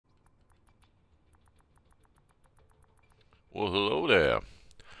Well, hello there.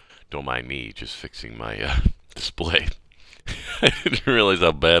 Don't mind me, just fixing my display. I didn't realize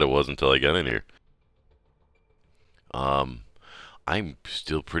how bad it was until I got in here. Um, I'm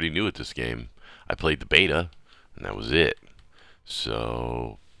still pretty new at this game. I played the beta, and that was it.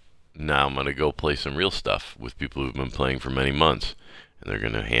 So now I'm gonna go play some real stuff with people who've been playing for many months, and they're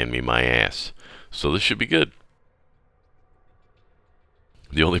gonna hand me my ass. So this should be good.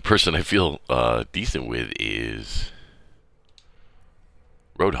 The only person I feel decent with is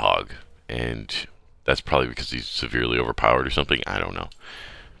Roadhog, and that's probably because he's severely overpowered or something. I don't know.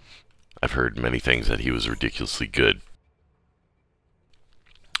 I've heard many things that he was ridiculously good.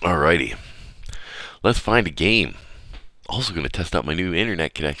 Alrighty. Let's find a game. Also going to test out my new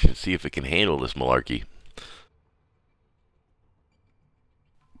internet connection, see if it can handle this malarkey.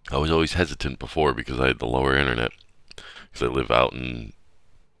 I was always hesitant before because I had the lower internet. Because I live out in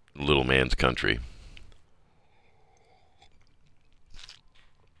little man's country.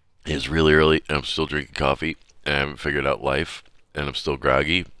 It's really early, and I'm still drinking coffee, and I haven't figured out life, and I'm still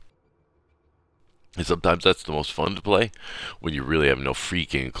groggy. And sometimes that's the most fun to play, when you really have no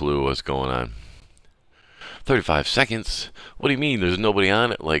freaking clue what's going on. 35 seconds? What do you mean, there's nobody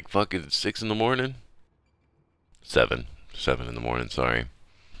on at like fucking 6 in the morning? 7 in the morning, sorry.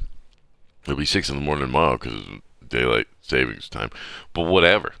 It'll be 6 in the morning tomorrow, because it's daylight savings time. But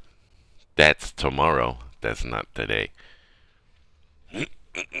whatever. That's tomorrow. That's not today.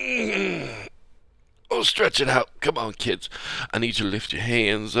 Oh, stretch it out. Come on, kids. I need you to lift your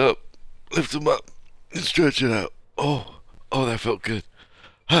hands up. Lift them up and stretch it out. Oh, that felt good.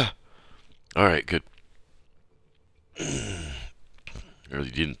 Huh. All right, good. I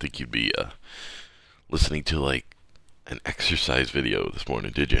really didn't think you'd be listening to like an exercise video this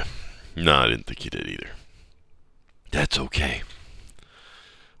morning, did you? No, I didn't think you did either. That's okay.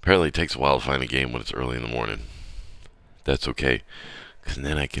 Apparently it takes a while to find a game when it's early in the morning. That's okay, because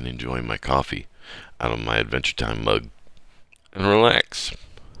then I can enjoy my coffee out of my Adventure Time mug and relax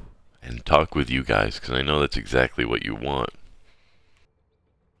and talk with you guys, because I know that's exactly what you want.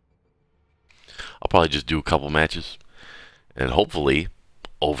 I'll probably just do a couple matches, and hopefully,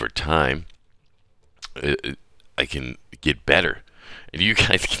 over time, I can get better. And you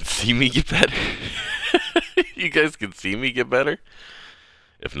guys can see me get better. You guys can see me get better?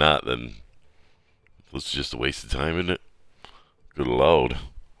 If not, then it's just a waste of time, isn't it? Good Lord.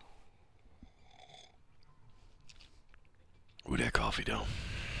 Ooh, that coffee, though.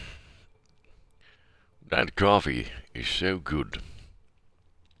 That coffee is so good.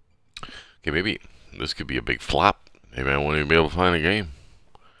 Okay, maybe this could be a big flop. Maybe I won't even be able to find a game.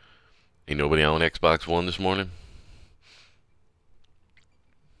 Ain't nobody on Xbox One this morning?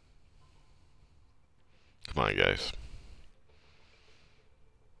 Come on, guys.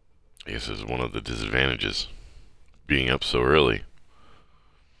 I guess this is one of the disadvantages. Being up so early.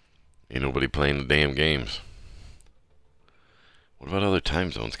 Ain't nobody playing the damn games. What about other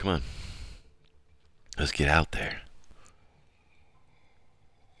time zones? Come on. Let's get out there.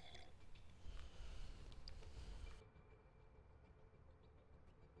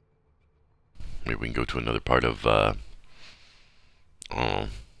 Maybe we can go to another part of, another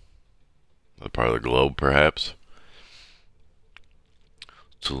part of the globe, perhaps.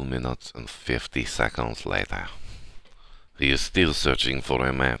 2 minutes and 50 seconds later. He is still searching for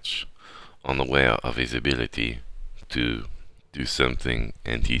a match, unaware of his ability to do something,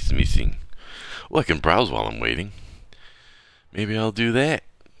 and he's missing. Well, I can browse while I'm waiting. Maybe I'll do that.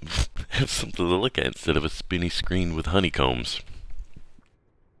 Have something to look at instead of a spinny screen with honeycombs.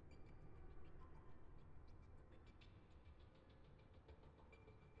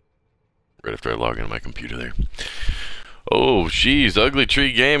 Right after I log into my computer there. Oh, jeez, Ugly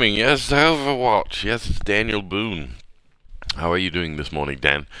Tree Gaming. Yes, Overwatch. Yes, it's Daniel Boone. How are you doing this morning,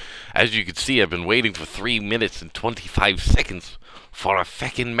 Dan? As you can see, I've been waiting for 3 minutes and 25 seconds for a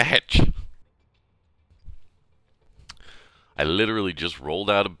feckin' match. I literally just rolled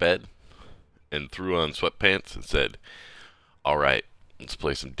out of bed and threw on sweatpants and said, alright, let's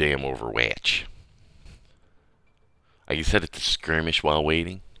play some damn Overwatch. I set it to skirmish while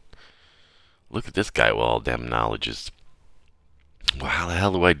waiting. Look at this guy with all damn knowledges. Well, how the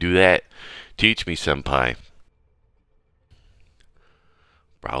hell do I do that? Teach me, senpai.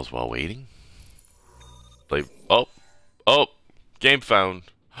 Browse while waiting? Play. Oh, game found.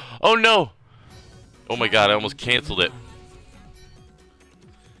 Oh no! Oh my god, I almost canceled it.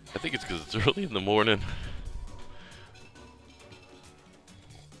 I think it's because it's early in the morning.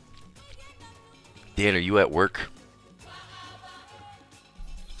 Dan, are you at work?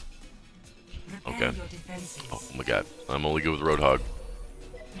 Okay. Oh my god, I'm only good with Roadhog.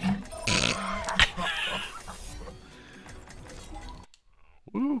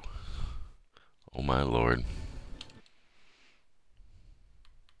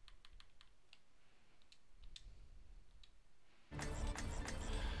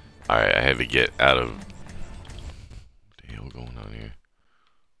 Alright, I had to get out of... What the hell going on here?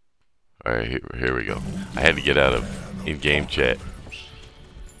 Alright, here we go. I had to get out of in-game chat.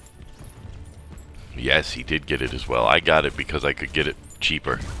 Yes, he did get it as well. I got it because I could get it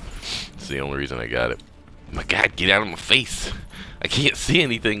cheaper. That's the only reason I got it. My God, get out of my face! I can't see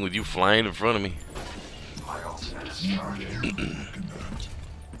anything with you flying in front of me.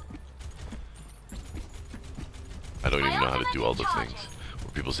 I don't even know how to do all those things.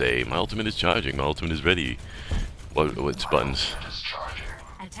 Where people say, my ultimate is charging, my ultimate is ready. What's buttons?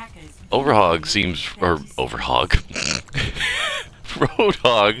 Overhog seems... or Overhog.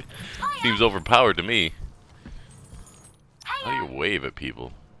 Roadhog seems overpowered to me. How do you wave at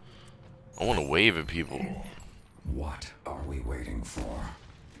people? I want to wave at people. What are we waiting for?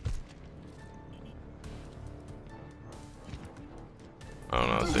 I don't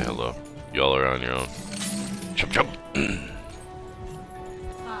know how to say hello. Y'all are on your own. Chump chump. 5,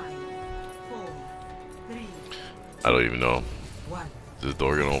 4, 3, I don't even know. 1. Is this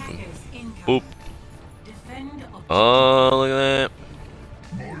door gonna open? Attackers incoming. Boop. Defend objective. Oh, look at that.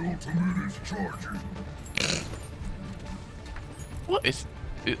 My ultimate is charging. What is...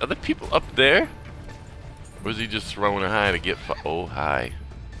 Are the people up there? Or is he just throwing a high to get... Oh, hi.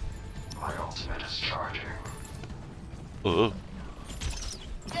 My ultimate is charging. Oh.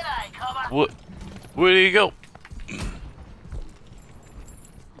 What? Where did he go?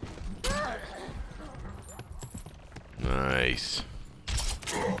 Nice.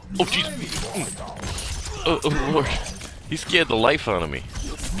 Oh, jeez. Oh, Lord. He scared the life out of me.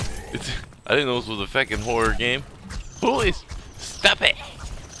 I didn't know this was a fucking horror game. Police! Stop it!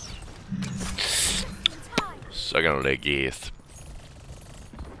 Suck on that gas.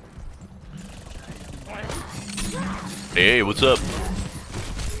 Hey, what's up?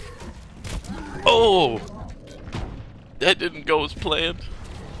 Oh! That didn't go as planned.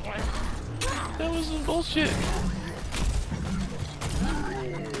 That was some bullshit.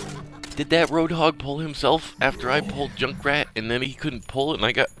 Did that Roadhog pull himself after I pulled Junkrat and then he couldn't pull it and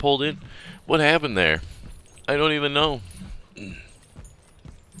I got pulled in? What happened there? I don't even know.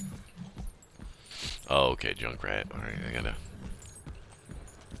 Oh, okay, Junkrat. Alright,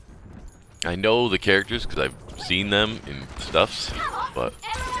 I know the characters because I've seen them in stuffs, but...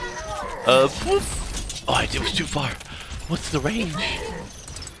 whoop. Oh, it was too far. What's the range?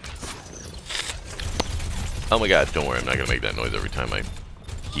 Oh my God, don't worry, I'm not gonna make that noise every time I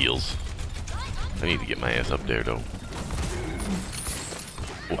heals. I need to get my ass up there, though.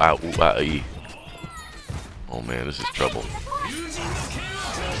 Wow, wow, oh man, this is trouble.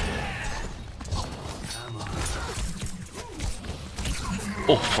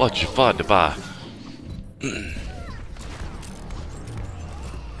 Oh, fudge, fudge, bah.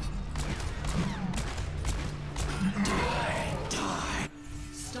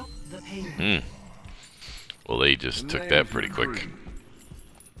 Stop the pain. Well, they just took that pretty quick.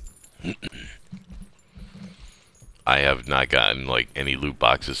 I have not gotten, like, any loot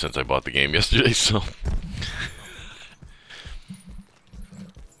boxes since I bought the game yesterday, so...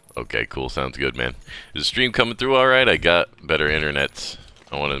 Okay, cool. Sounds good, man. Is the stream coming through alright? I got better internets.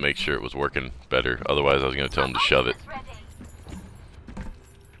 I wanted to make sure it was working better. Otherwise, I was going to tell them to shove it.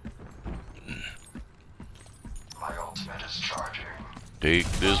 My ultimate is charging. Take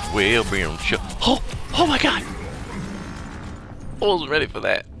this whale beam shot. Oh! Oh my God! I wasn't ready for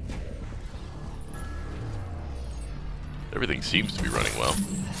that. Everything seems to be running well.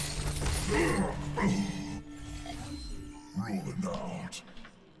 Rolling out.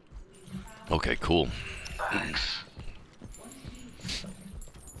 Okay, cool. Thanks.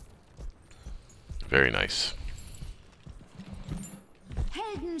 Very nice.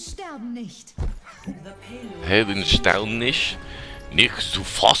 Helden sterben nicht. The payload. Helden sterben nicht. Nichts zu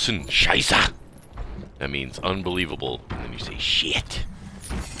fassen. Scheiße. That means unbelievable. And then you say shit.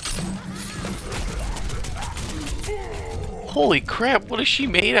 Holy crap, what is she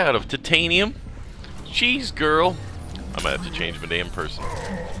made out of? Titanium? Jeez, girl. I might have to change my damn person.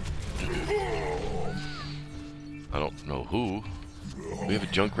 I don't know who. We have a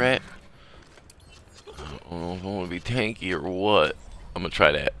Junkrat? I don't know if I want to be tanky or what. I'm gonna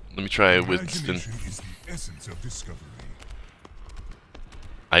try that. Let me try Winston. Is the essence of discovery.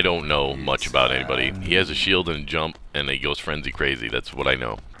 I don't know much about anybody. He has a shield and a jump, and he goes frenzy crazy. That's what I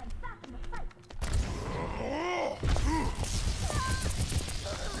know.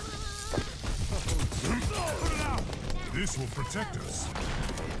 This will protect us.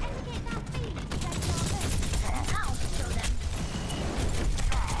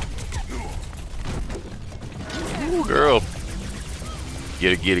 Ooh, girl.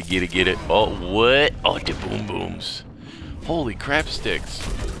 Get it, get it, get it, get it. Oh, what? Oh, the boom booms. Holy crap sticks.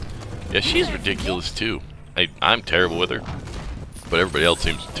 Yeah, she's ridiculous too. I'm terrible with her, but everybody else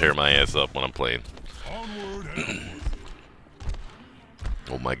seems to tear my ass up when I'm playing. Onward and upward.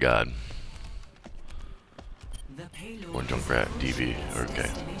 Oh my god. The payload One Junkrat DV. Okay.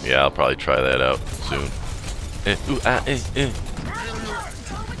 Yeah, I'll probably try that out soon.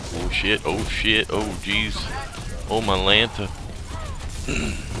 Oh shit, oh shit, oh jeez. Oh my Lanta.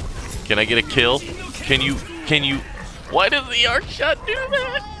 Can I get a kill? Can you? Why does the arc shot do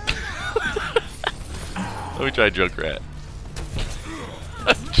that? Let me try Junkrat.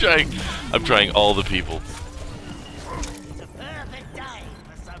 I'm trying all the people.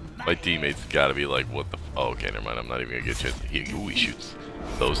 My teammates gotta be like, what the oh, okay, never mind, I'm not even gonna get a chance. He shoots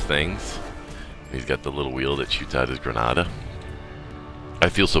those things. He's got the little wheel that shoots out his granada. I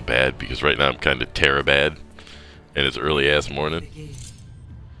feel so bad because right now I'm kind of terror bad. And it's early ass morning.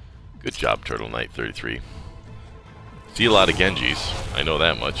 Good job, Turtle Knight 33. See a lot of Genjis, I know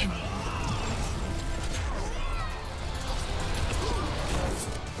that much.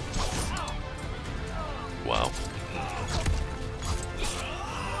 Wow.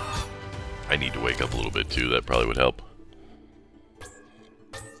 I need to wake up a little bit too, that probably would help.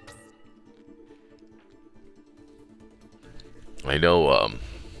 I know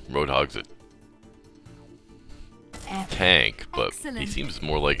Roadhog's a tank, but he seems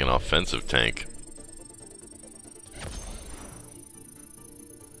more like an offensive tank.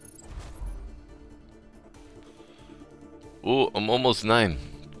 Ooh, I'm almost 9.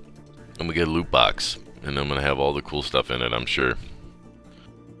 I'm gonna get a loot box, and I'm gonna have all the cool stuff in it, I'm sure.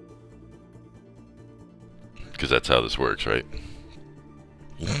 Because that's how this works, right?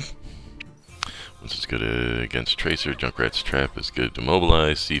 Once it's good against Tracer, Junkrat's Trap is good to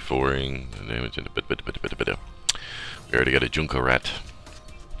mobilize, C4ing, damage, and we already got a Junkrat.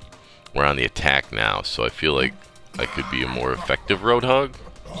 We're on the attack now, so I feel like I could be a more effective Roadhog,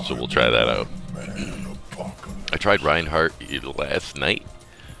 so we'll try that out. I tried Reinhardt last night,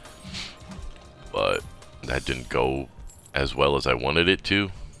 but that didn't go as well as I wanted it to.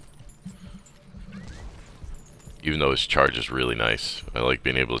 Even though his charge is really nice. I like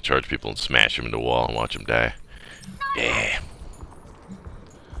being able to charge people and smash them into the wall and watch them die. Yeah.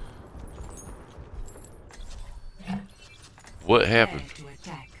 What happened?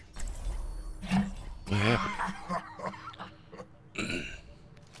 What happened?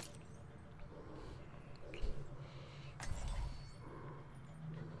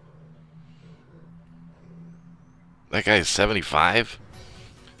 That guy is 75?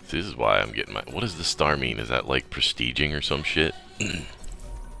 See, this is why I'm getting my... What does the star mean? Is that like prestiging or some shit?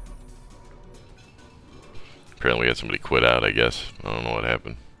 Apparently we had somebody quit out, I guess. I don't know what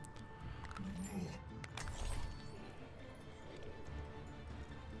happened.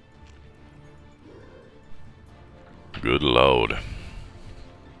 Good load.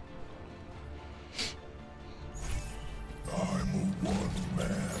 I'm a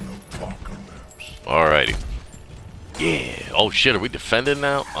one-man apocalypse. Alrighty. Yeah. Oh shit, are we defending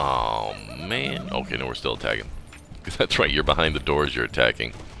now? Oh man. Okay, no, we're still attacking. That's right, you're behind the doors, you're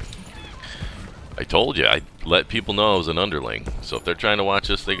attacking. I told you, I let people know I was an underling. So if they're trying to watch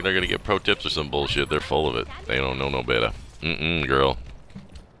this thinking they're gonna get pro tips or some bullshit, they're full of it. They don't know no better. Girl.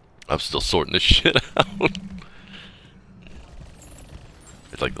 I'm still sorting this shit out.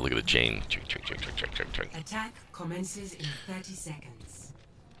 It's like, look at the chain. Attack commences in 30 seconds.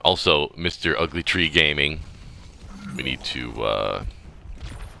 Also, Mr. Ugly Tree Gaming. We need to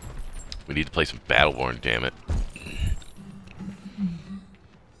play some Battleborn, damn it.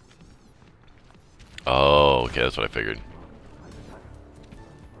 Oh, okay, that's what I figured.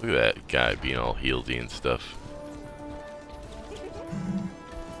 Look at that guy being all healedy and stuff.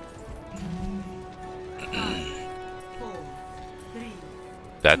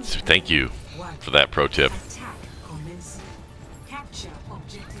 That's, thank you for that pro tip. Attack commencing. Capture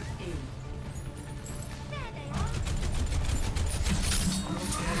objective A.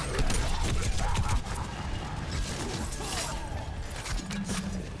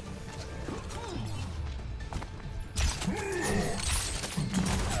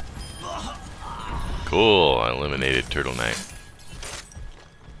 Cool, I eliminated Turtle Knight.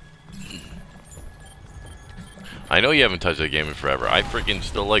 I know you haven't touched that game in forever. I freaking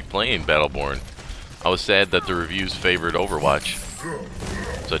still like playing Battleborn. I was sad that the reviews favored Overwatch.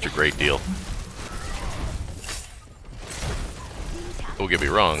 Such a great deal. Don't get me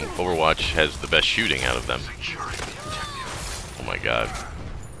wrong, Overwatch has the best shooting out of them. Oh my god.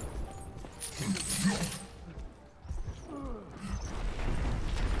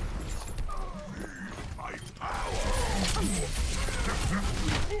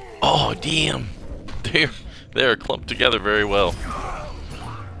 Oh damn. They're clumped together very well.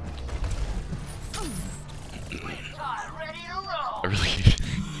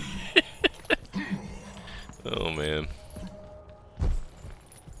 Oh man.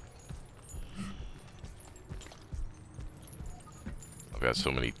 I've got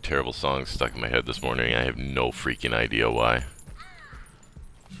so many terrible songs stuck in my head this morning, I have no freaking idea why.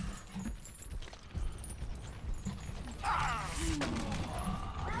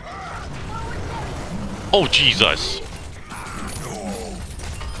 Oh Jesus!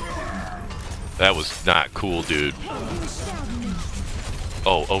 That was not cool, dude.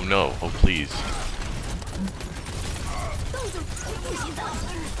 Oh, oh no. Oh please.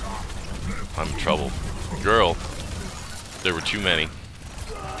 I'm in trouble. Girl. There were too many.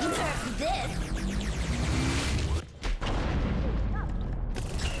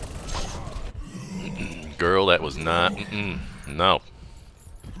 Girl, that was not... no.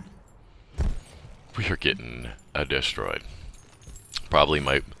 We are getting destroyed. Probably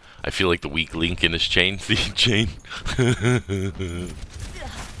my... I feel like the weak link in this chain. The chain.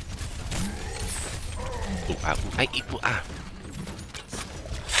 Oh, ow, ah.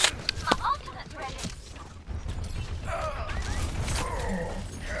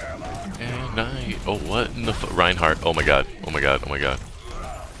 And oh, what in the Reinhardt? Oh my god. Oh my god. Oh my god.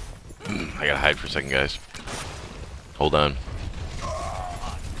 I gotta hide for a second, guys. Hold on.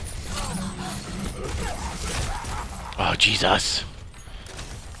 Oh, Jesus.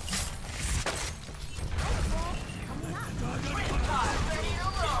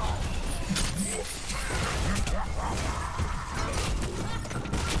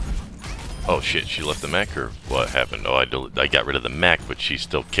 Oh shit, she left the mech, or what happened? Oh, I got rid of the mech, but she's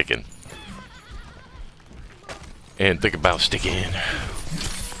still kicking. And think about sticking.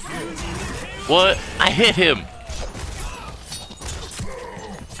 What? I hit him!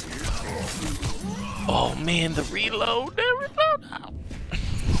 Oh man, the reload!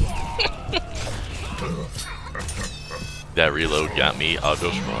 That reload got me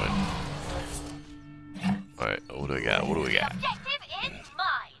auto-destroyed. Alright, what do we got? What do we got?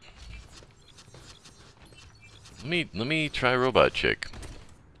 Let me try Robot Chick.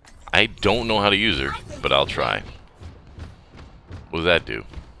 I don't know how to use her, but I'll try. What does that do?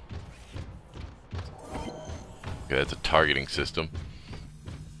 Okay, that's a targeting system.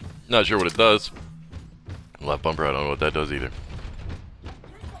 Not sure what it does. Left bumper, I don't know what that does either.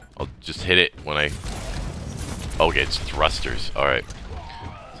 I'll just hit it when I... Okay, it's thrusters. Alright.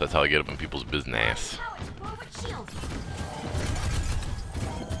 So that's how I get up in people's business.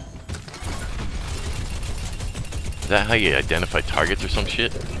 Is that how you identify targets or some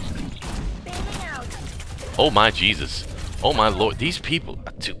shit? Oh my Jesus. Oh my lord. These people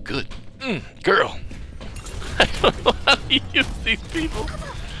are too good. Girl. I don't know how to use these people.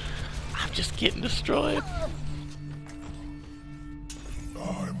 I'm just getting destroyed.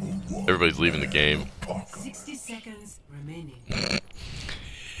 Everybody's leaving the game. 60 seconds remaining.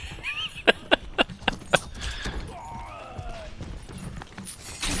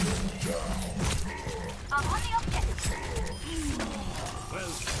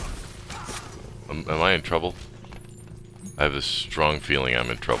 Am I in trouble? I have this strong feeling I'm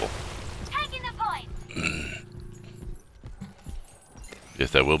in trouble. Taking the point.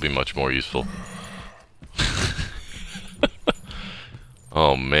 Yes, that will be much more useful.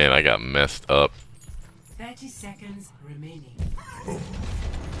 Oh man, I got messed up. 30 seconds remaining.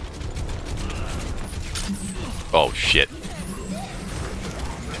 Oh shit.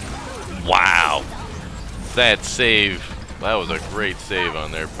 Wow. That save. That was a great save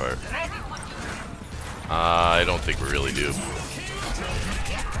on their part. I don't think we really do.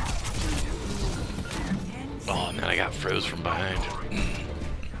 Oh, and then I got froze from behind.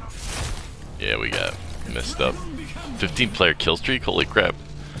 Yeah, we got messed up. 15-player kill streak? Holy crap.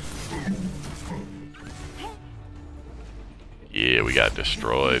 Yeah, we got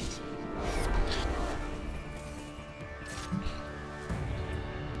destroyed.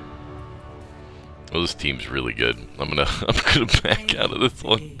 Well, this team's really good. I'm gonna back out of this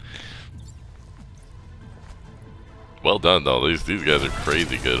one. Well done though. These guys are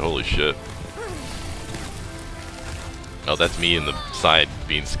crazy good. Holy shit. Oh, that's me in the side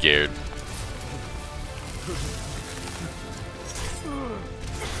being scared.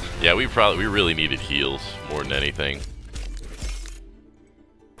 Yeah, we really needed heals more than anything.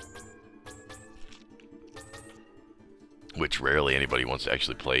 Which rarely anybody wants to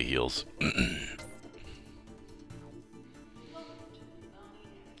actually play heals.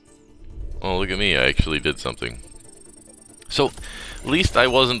 Oh, look at me. I actually did something. So, at least I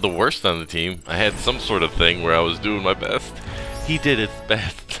wasn't the worst on the team. I had some sort of thing where I was doing my best. He did his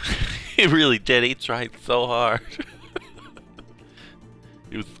best. He really did. He tried so hard.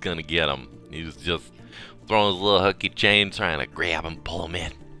 He was gonna get him. He was just throwing his little hooky chain, trying to grab him, pull him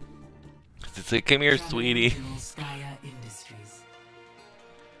in. It's like, come here, sweetie. Skya Industries.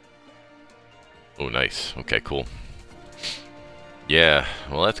 Oh, nice. Okay, cool. Yeah,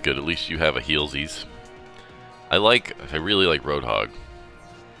 well, that's good. At least you have a healsies. I really like Roadhog.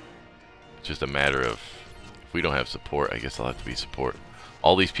 It's just a matter of, if we don't have support, I guess I'll have to be support.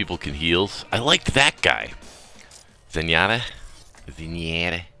 All these people can heals. I liked that guy. Zenyatta.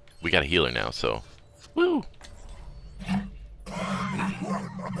 Zenyatta. We got a healer now, so. Woo! One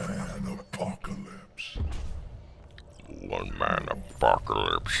man apocalypse. One man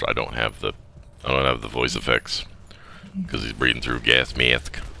apocalypse. I don't have the voice effects because he's breathing through gas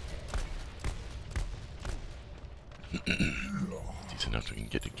mask. Decent enough so we can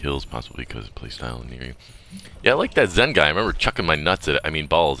get the kills, possibly because of playstyle near you. Yeah, I like that Zen guy. I remember chucking my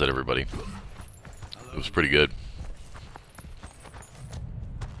balls at everybody. It was pretty good.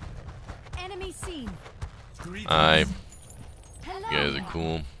 Enemy seen. Hi. Hello. You guys are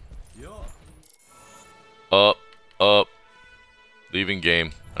cool. Up. Leaving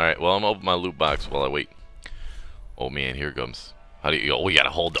game. Alright, well, I'm open my loot box while I wait. Oh man, here it comes. How do you... Oh, we gotta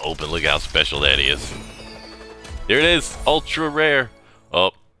hold the open. Look how special that is. There it is. Ultra rare.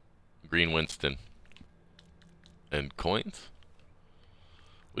 Oh. Green Winston. And coins?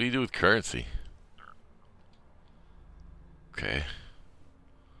 What do you do with currency? Okay.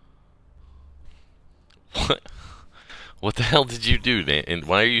 What? What the hell did you do, man? And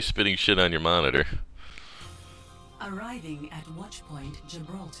why are you spitting shit on your monitor? Arriving at Watchpoint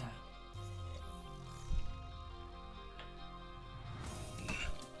Gibraltar.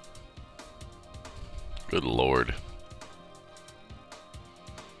 Good lord.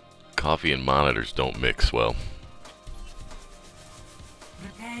 Coffee and monitors don't mix well.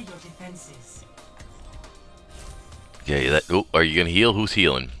 Prepare your defenses. Okay, that. Oh, are you gonna heal? Who's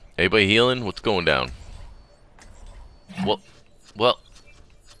healing? Anybody healing? What's going down? Well.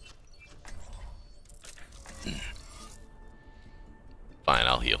 Fine,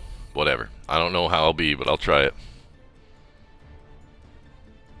 I'll heal. Whatever. I don't know how I'll be, but I'll try it.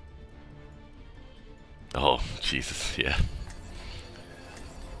 Oh, Jesus, yeah.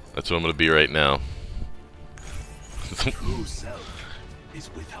 That's what I'm gonna be right now. True self is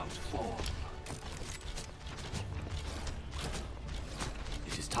without form.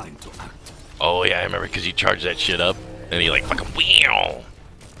 It is time to act. Oh yeah, I remember because he charged that shit up and he like fucking wheel.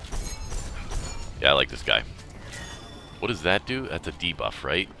 Yeah, I like this guy. What does that do? That's a debuff,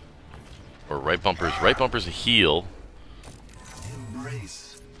 right? Or right bumpers. Right bumpers a heal.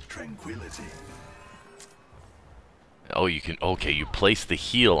 Embrace tranquility. Oh, you can. Okay, you place the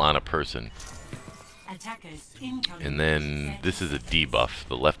heal on a person, Attackers incoming. and then this is a debuff.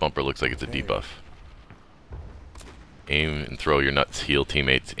 The left bumper looks like it's a debuff. Aim and throw your nuts. Heal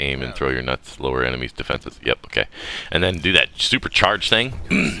teammates. Aim and throw your nuts. Lower enemies' defenses. Yep. Okay. And then do that super charge thing.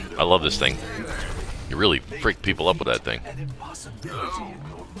 I love this thing. You really freak people up with that thing. An impossibility in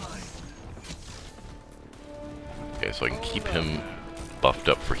your mind. Okay, so I can keep him buffed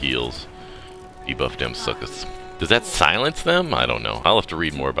up for heals. Debuff them suckers. Does that silence them? I don't know. I'll have to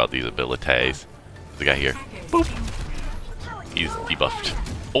read more about these abilities. The guy here. Boop. He's debuffed.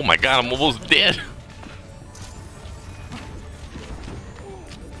 Oh my god, I'm almost dead.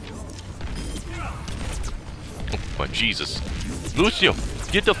 Oh my Jesus. Lucio,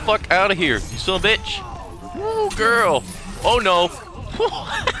 get the fuck out of here, you son of a bitch. Woo, girl. Oh no.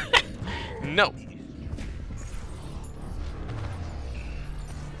 No.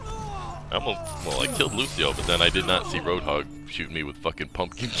 Well, I killed Lucio, but then I did not see Roadhog shoot me with fucking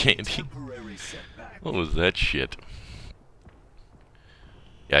pumpkin candy. What was that shit?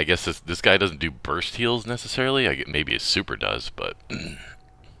 Yeah, I guess this guy doesn't do burst heals necessarily. Maybe his super does, but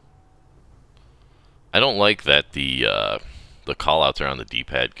I don't like that the callouts are on the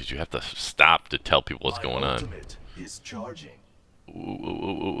D-pad because you have to stop to tell people what's going on. Is charging. Ooh, ooh,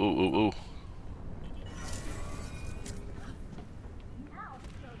 ooh, ooh, ooh, ooh.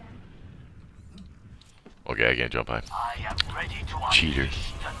 Okay, I can't jump high. I am ready to Cheater.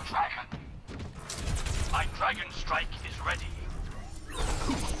 unleash the dragon. My dragon strike is ready.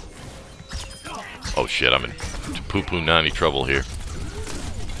 Oh shit, I'm in poo-poo nanny trouble here.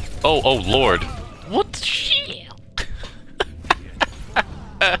 Oh lord. What the shit?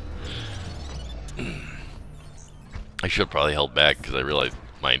 I should have probably held back because I realized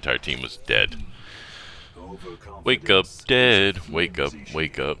my entire team was dead. Wake up, dead. Wake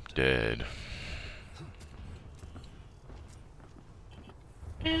up, dead.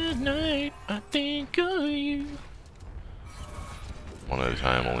 At night, I think of you. One at a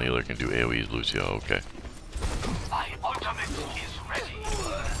time, only healer can do AoEs, Lucio. Okay. My ultimate is ready.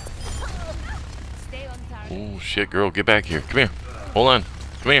 Stay on target. Oh shit, girl, get back here. Come here. Hold on.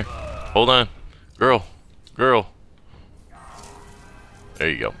 Come here. Hold on. Girl. Girl. There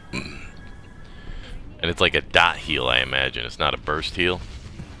you go. And it's like a dot heal, I imagine. It's not a burst heal.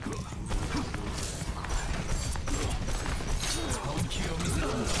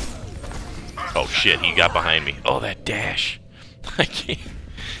 Oh shit, he got behind me. Oh, that dash. I can't.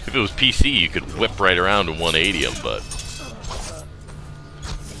 If it was PC, you could whip right around to 180 him, but...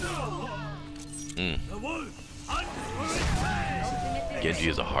 Genji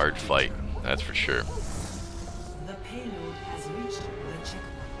is a hard fight, that's for sure. The payload has reached the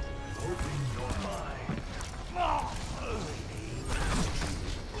checkpoint.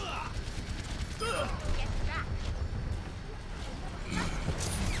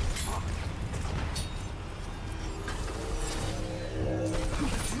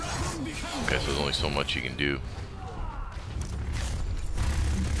 Okay, so there's only so much you can do.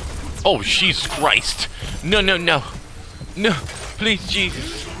 Oh, Jesus Christ! No, no, no! No! Please,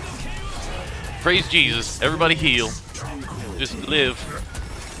 Jesus! Praise Jesus! Everybody heal! Just live!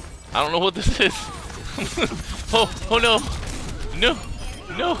 I don't know what this is! Oh! Oh no! No!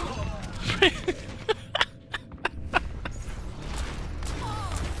 No!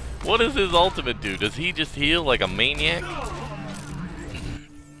 What does his ultimate do? Does he just heal like a maniac?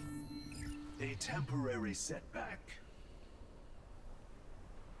 A temporary setback.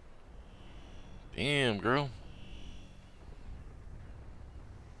 Damn, girl.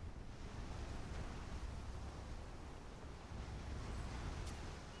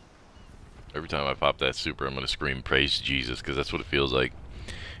 Every time I pop that super, I'm going to scream, praise Jesus, because that's what it feels like.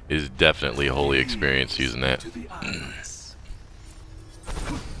 It is definitely a holy experience using that. To the eyes.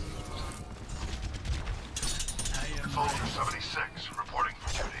 Soldier 76 reporting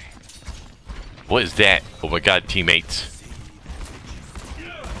for duty. What is that? Oh my god, teammates.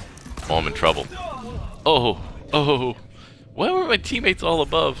 Oh, I'm in trouble. Oh, oh. Why were my teammates all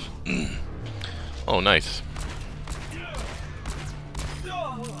above? Oh, nice.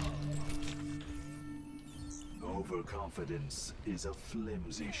 Overconfidence is a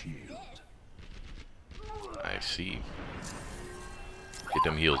flimsy shield. I see. Get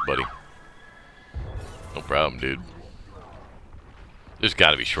them heals, buddy. No problem, dude. There's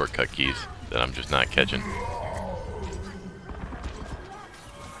gotta be shortcut keys that I'm just not catching.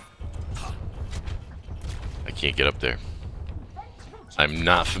 I can't get up there. I'm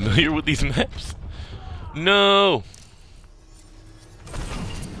not familiar with these maps. No!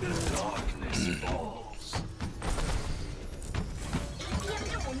 Darkness falls.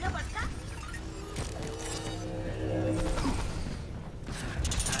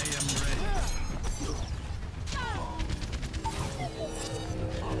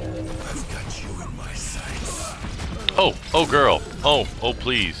 I've got you in my sights. Oh, oh girl. Oh, oh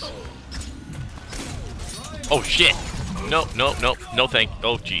please. Oh shit. No, no, no, no thank.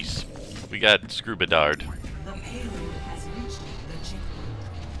 Oh jeez. We got Scrubadard. The payload has reached the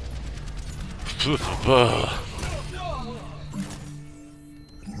checkpoint.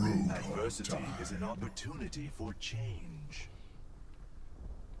 Adversity is an opportunity for change.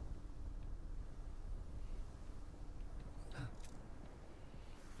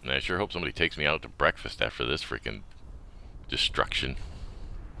 And I sure hope somebody takes me out to breakfast after this freaking destruction.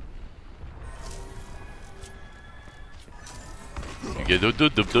 You get dub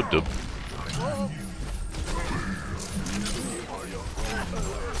dub dub dub dub.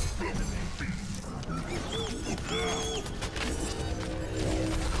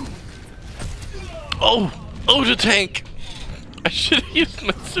 Oh! Oh, the tank! I should have used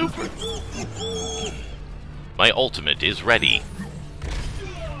my super. My ultimate is ready.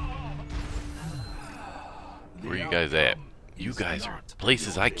 Where are you guys at? You guys are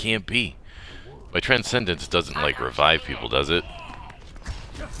places I can't be. My transcendence doesn't like revive people, does it?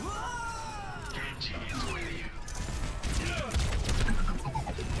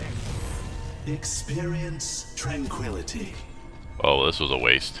 Experience tranquility. Oh, this was a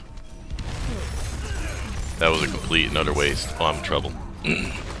waste. That was a complete and utter waste. Oh, I'm in trouble.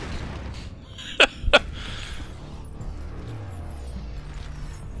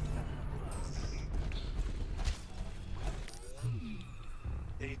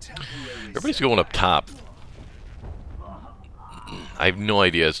 Everybody's going up top. I have no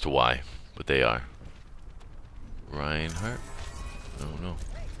idea as to why, but they are. Reinhardt? No, no.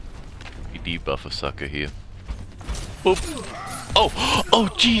 We debuff a sucker here. Boop. Oh! Oh,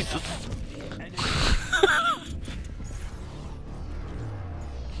 Jesus!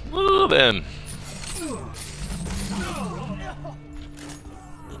 Well, then. The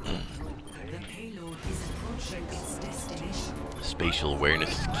payload is approaching its destination. Spatial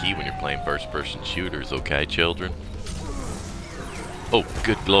awareness is key when you're playing first-person shooters, okay, children? Oh,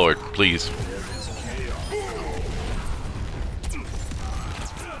 good lord, please.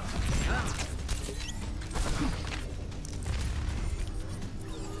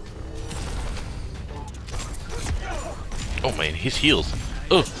 Oh man, his heals. I've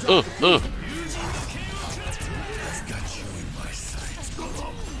got you in my sights.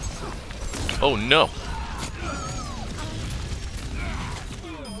 Oh no.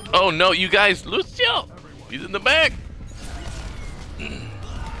 Oh no, you guys, Lucio! He's in the back!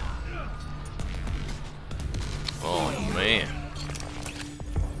 Oh man.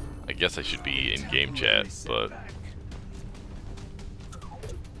 I guess I should be in game chat, but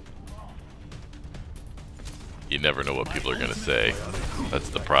you never know what people are gonna say. That's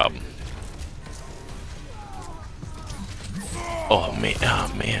the problem. Oh man,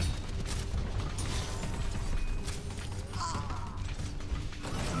 oh man.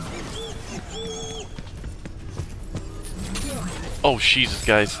 Oh Jesus,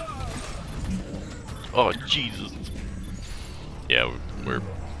 guys. Oh Jesus. Yeah, we're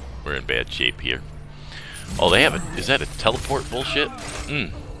in bad shape here. Oh, they have it. Is that a teleport bullshit?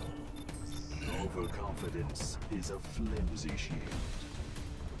 Overconfidence is a flimsy shield.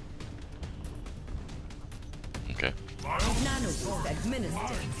 Okay. Nanobot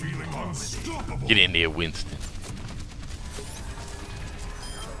administered. Get in there, Winston.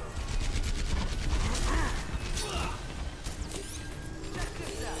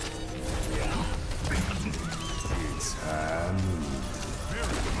 It's time.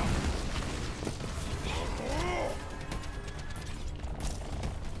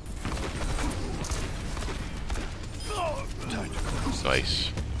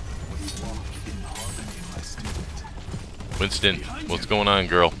 Nice. Winston, what's going on,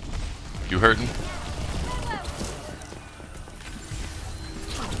 girl? You hurting?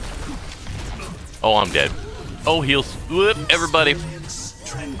 Oh, I'm dead. Oh, heals. Whoop, everybody.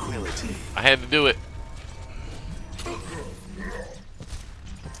 Tranquility. I had to do it.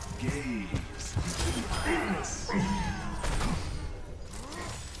 Gaze.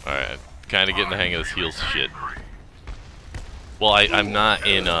 Alright, kind of getting the hang of this heals shit. Well, I'm not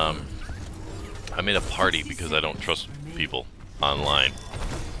in, I'm in a party because I don't trust people online.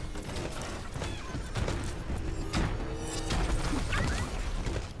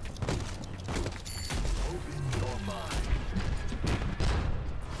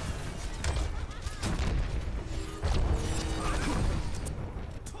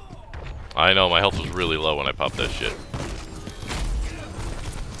 I know, my health was really low when I popped that shit.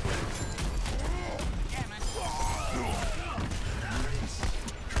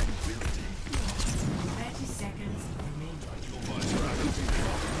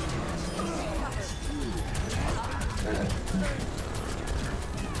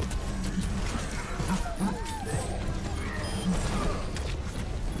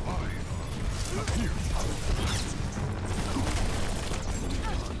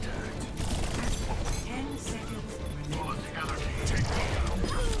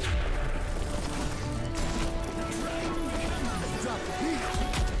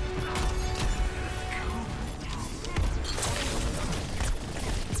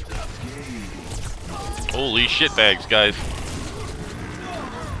 Holy shitbags, guys.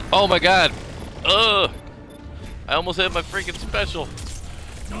 Oh my god. Ugh. I almost had my freaking special.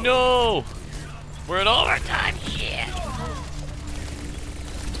 No. We're in overtime. Shit.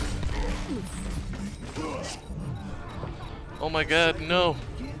 Oh my god, no.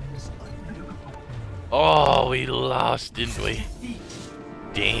 Oh, we lost, didn't we?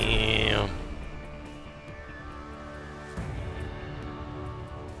 Damn.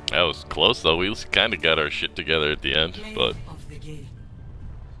 That was close though. We kind of got our shit together at the end, but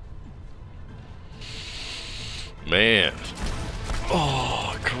man,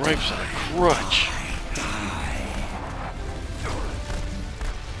 oh, cripes on a crutch.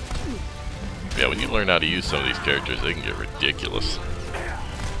 Yeah, when you learn how to use some of these characters, they can get ridiculous.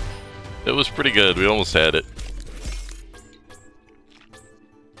 It was pretty good. We almost had it.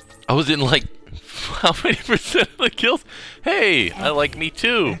 I was in like how many percent of the kills? Hey, I like me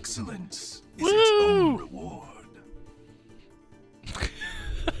too. Excellence is Woo! its own reward.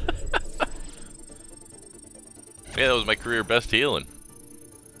 Yeah, that was my career best healing.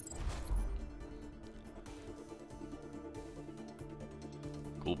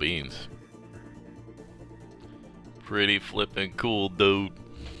 Cool beans. Pretty flippin' cool, dude.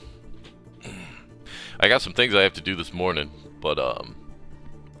 I got some things I have to do this morning, but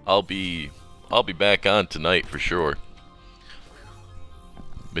I'll be back on tonight for sure.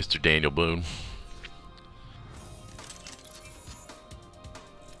 Mr. Daniel Boone.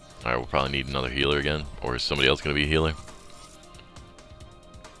 Alright, we'll probably need another healer again. Or is somebody else going to be a healer?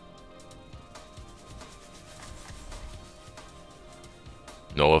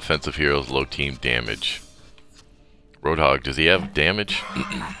 no offensive heroes, low team damage. Roadhog, does he have damage?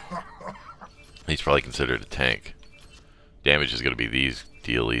 He's probably considered a tank. Damage is going to be these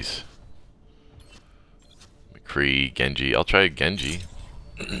dealies. McCree, Genji. I'll try Genji.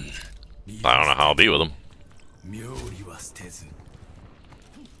 I don't know how I'll be with him.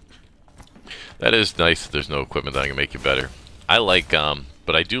 That is nice that there's no equipment that can make you better. I like,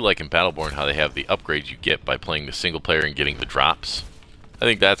 but I do like in Battleborn how they have the upgrades you get by playing the single player and getting the drops. I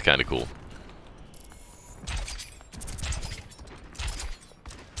think that's kind of cool.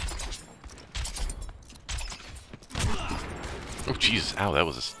 Oh, Jesus. Ow, that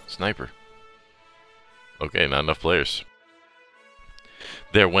was a sniper. Okay, not enough players.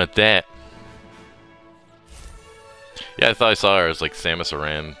 There went that. Yeah, I thought I saw her as like Samus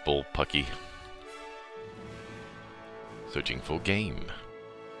Aran, Bull Pucky. Searching for game.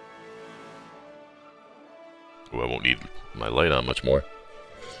 Oh, I won't need my light on much more.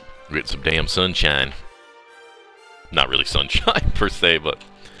 We'll get some damn sunshine. Not really sunshine per se, but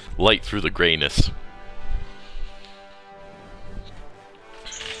light through the grayness.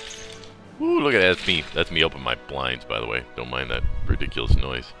 Ooh, look at that. That's me. That's me opening my blinds, by the way. Don't mind that ridiculous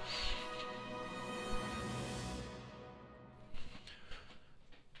noise.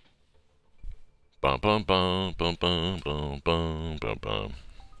 Bum bum bum bum bum bum bum bum bum.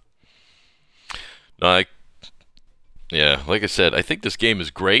 No, yeah, like I said, I think this game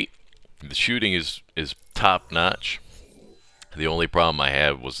is great. The shooting is top notch. The only problem I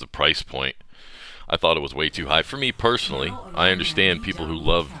had was the price point. I thought it was way too high for me personally. I understand people who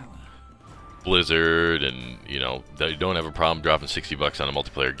love Blizzard and, you know, they don't have a problem dropping $60 on a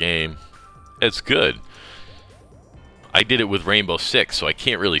multiplayer game. It's good. I did it with Rainbow Six, so I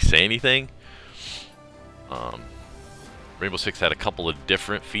can't really say anything. Rainbow Six had a couple of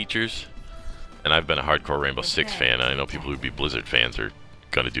different features, and I've been a hardcore Rainbow Six fan. I know people who'd be Blizzard fans are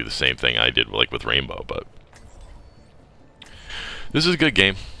gonna do the same thing I did, like with Rainbow, but this is a good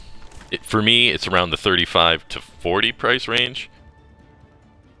game. For me, it's around the 35 to 40 price range.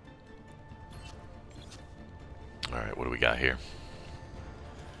 Alright, what do we got here?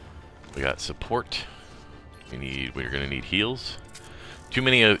 We got support. We're gonna need heals. Too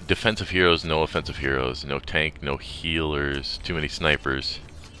many defensive heroes, no offensive heroes. No tank, no healers. Too many snipers.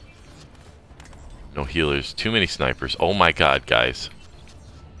 No healers, too many snipers. Oh my god, guys.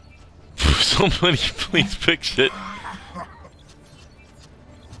 Somebody please fix it. Do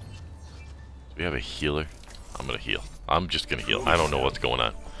we have a healer? I'm gonna heal. I'm just gonna heal. I don't know what's going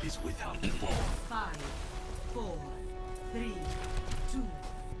on. 5, 4, 3, 2,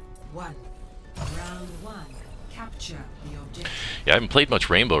 1. Round 1. Capture the objective. Yeah, I haven't played much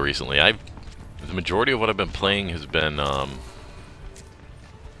Rainbow recently. The majority of what I've been playing has been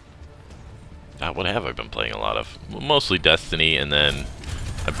what have I been playing a lot of? Mostly Destiny, and then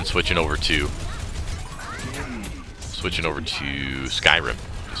I've been switching over to Skyrim,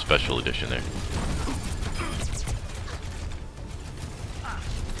 the special edition there.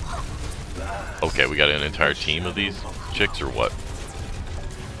 Okay, we got an entire team of these chicks, or what?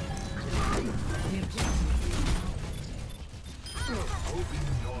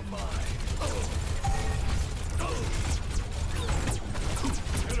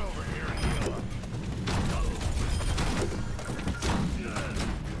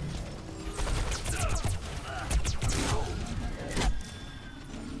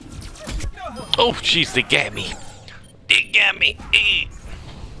 Oh, jeez, they got me. They got me.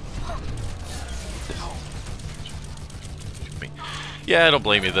 Yeah, I don't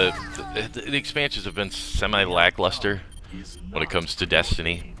blame you. The expansions have been semi-lackluster when it comes to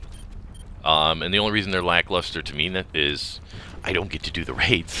Destiny. And the only reason they're lackluster to me is I don't get to do the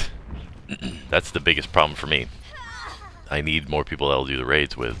raids. That's the biggest problem for me. I need more people that'll do the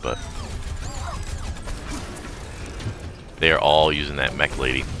raids with, but they are all using that mech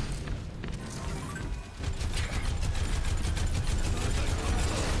lady.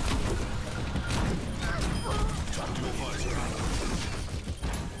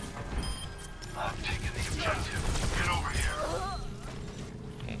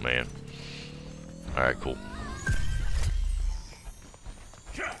 Man. Alright, cool.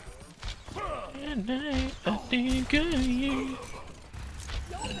 And I think of you.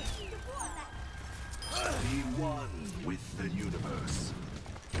 Be one with the universe.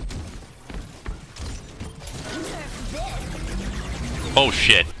 Oh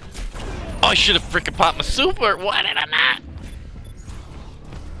shit. Oh, I should have freaking popped my super. Why did I not?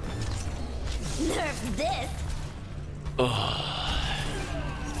 Nerf this. Ugh.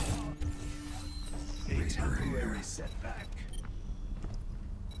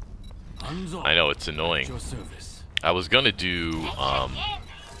 Hands off. I know, it's annoying. Your service. I was gonna do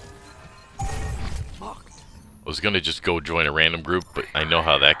was gonna just go join a random group, but I know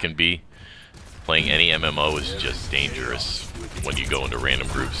how that can be. Playing any MMO is just dangerous when you go into random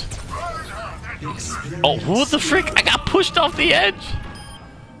groups. Oh, what the frick? I got pushed off the edge!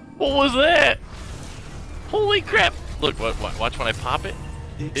 What was that? Holy crap! Look, watch when I pop it.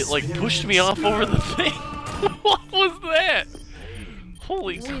 It like pushed me off over the thing. What was that?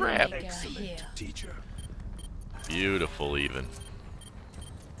 Holy crap! Teacher. Beautiful, even.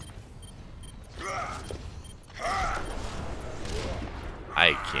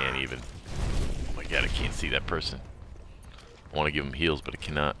 I can't even. Oh my god, I can't see that person. I want to give him heals, but I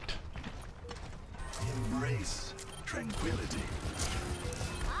cannot. Embrace tranquility.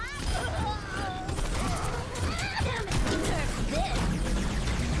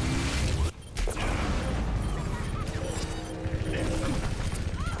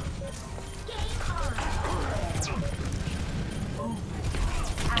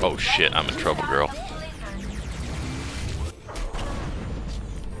 Oh shit, I'm in trouble, girl.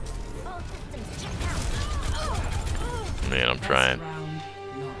 Man, I'm trying.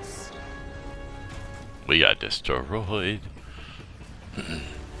 We got destroyed.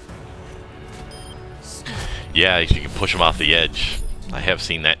 Yeah, you can push them off the edge. I have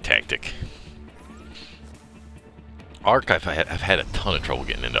seen that tactic. Arc, I've had a ton of trouble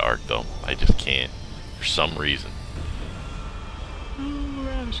getting into Arc though. I just can't for some reason. Ooh,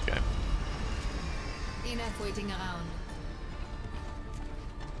 this guy. Enough waiting around.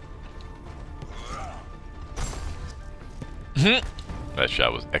 That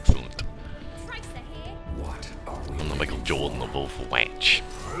shot was excellent. What are we? I'm the Michael Jordan of Overwatch.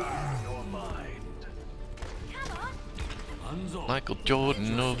 Your mind. Michael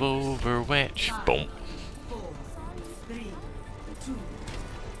Jordan of Overwatch. Boom. 4, 3, 2,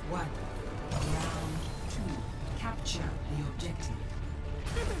 1. Round 2. Capture the objective.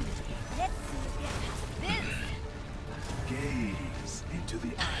 Gaze into the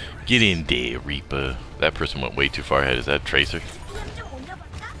iris. Get in there, Reaper. That person went way too far ahead. Is that Tracer?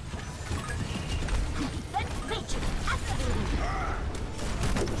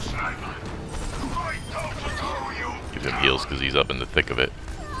 Give him heals because he's up in the thick of it.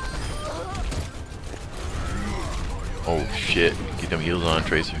 Oh shit. Get them heals on,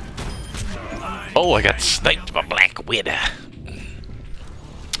 Tracer. Oh, I got sniped by Black Widow.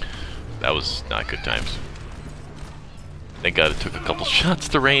 That was not good times. Thank God it took a couple shots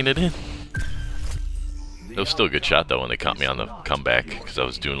to rein it in. It was still a good shot though when they caught me on the comeback because I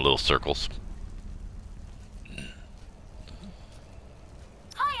was doing little circles.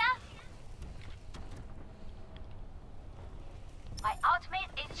 Hiya! My ultimate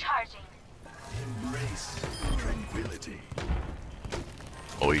is charging. Embrace tranquility.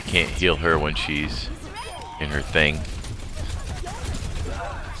 Oh, you can't heal her when she's in her thing.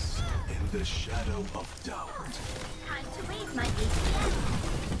 Bask in the shadow of doubt. Time to raise my ATM.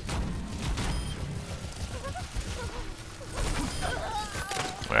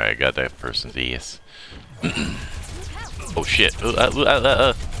 Alright, I got that person's ass. Oh shit.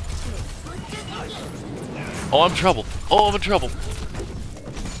 Oh, I'm in trouble. Oh, I'm in trouble.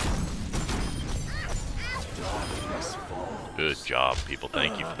 Good job, people.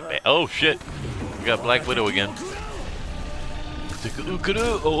 Thank you for the oh shit. We got Black Widow again.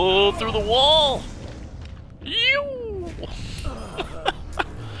 Oh, through the wall. You.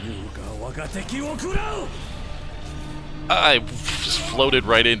 I just floated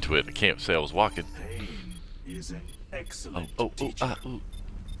right into it. I can't say I was walking. Pain is an excellent Ooh. teacher. Ooh.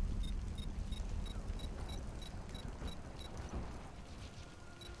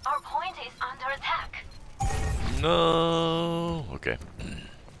 Our point is under attack. No. Okay.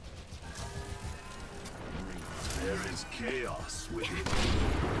 There is chaos within.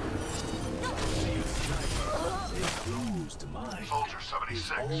 A closed mind. Soldier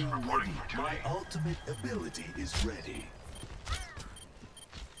 76 reporting for My duty. ultimate ability is ready.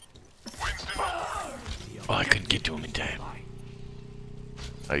 Winston, Oh, I couldn't get to him in time.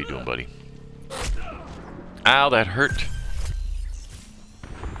 How you doing, buddy? Ow, that hurt.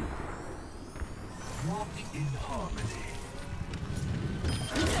 Walk in harmony.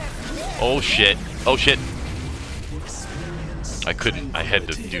 Oh shit. Oh shit. Experience. I couldn't. I had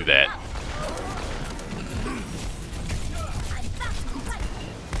to do that.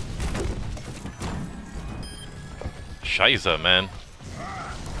 Scheiße, man.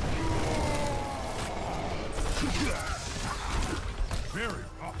 very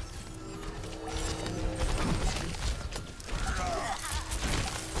rough.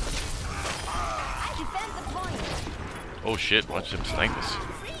 I defend the point. Oh shit, watch them snipe us.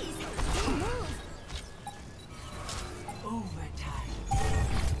 Freeze. Move. Overtime.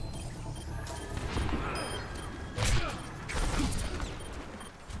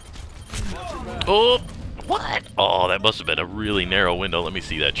 Oh, what? Oh, that must have been a really narrow window. Let me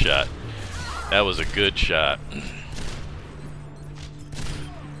see that shot. That was a good shot.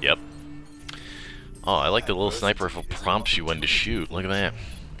 Yep. Oh, I like the little sniper rifle prompts you when to shoot. Look at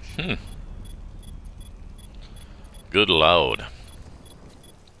that. Good load.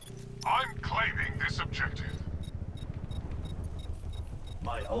 I'm claiming this objective.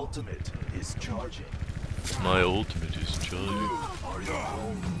 My ultimate is charging. My ultimate is charging. Are your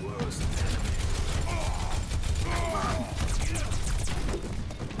own worst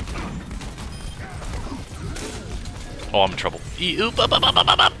Oh, I'm in trouble.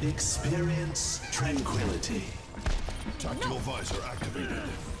 Experience tranquility. Tactical visor activated.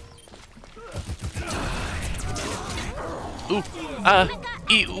 Ooh,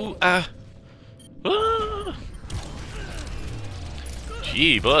 ooh, ah.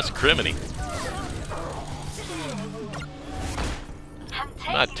 Gee, bus criminy.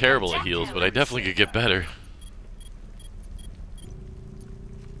 I'm not terrible at heals, but I definitely could get better.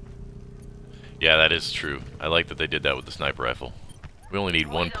 Yeah, that is true. I like that they did that with the sniper rifle. We only need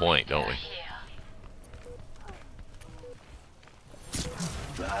 1 point, don't we?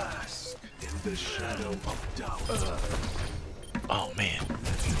 Bask in the shadow of doubt. Oh, man.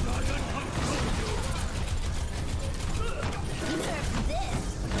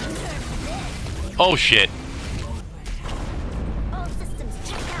 Oh, shit. All systems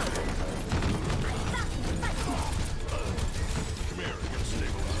check out.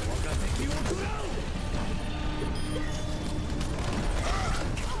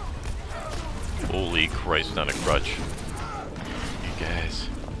 Holy Christ, not a crutch. You guys.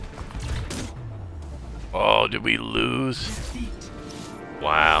 Oh, did we lose?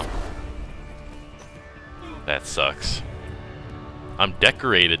 Wow. That sucks. I'm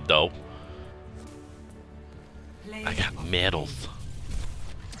decorated, though. I got medals.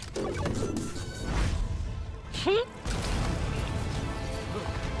 Nerf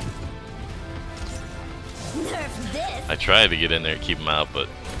this. I tried to get in there and keep them out, but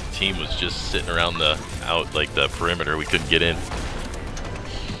the team was just sitting around the perimeter. We couldn't get in.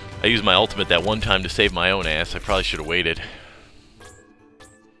 I used my ultimate that one time to save my own ass. I probably should have waited.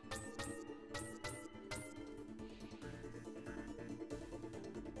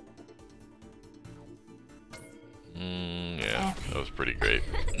 Yeah, that was pretty great.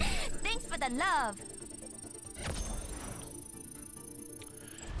 Thanks for the love.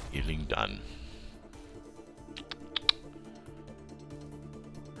 Healing done.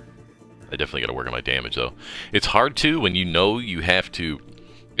 I definitely got to work on my damage, though. It's hard to when you know you have to.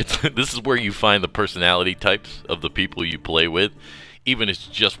 This is where you find the personality types of the people you play with. Even if it's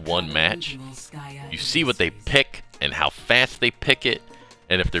just one match, you see what they pick and how fast they pick it,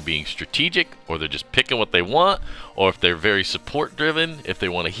 and if they're being strategic, or they're just picking what they want, or if they're very support-driven, if they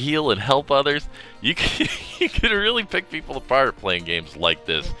want to heal and help others. You can really pick people apart playing games like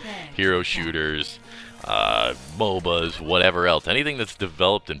this. Hero shooters, MOBAs, whatever else. Anything that's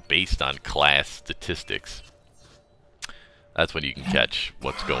developed and based on class statistics. That's when you can catch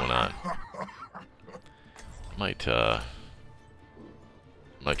what's going on. Might try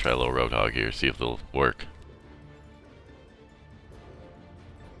a little Roadhog here, see if they'll work.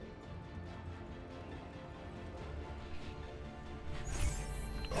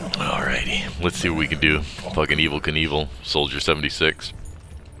 Alrighty, let's see what we can do. Fucking Evil Knievel, Soldier 76.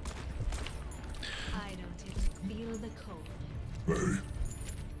 I don't even feel the cold.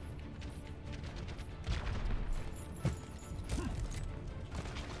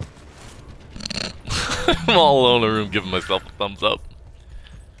 I'm all alone in the room giving myself a thumbs up.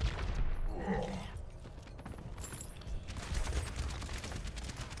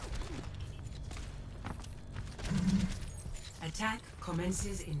 Attack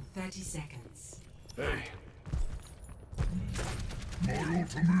commences in 30 seconds. Hey. My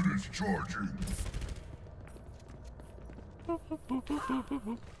ultimate is charging.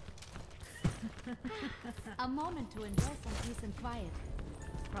 A moment to enjoy some peace and quiet.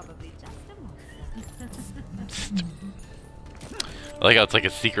 Probably just a moment. I like how it's like a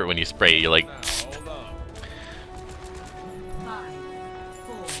secret when you spray. You're like, 5, 4,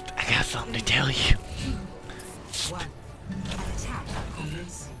 I got something to tell you. 1. Attack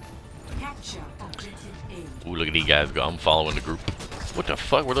commencing. Capture objective A. Ooh, look at these guys go. I'm following the group. What the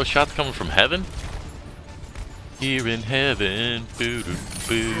fuck? Were those shots coming from heaven? Here in heaven. Boo-doo,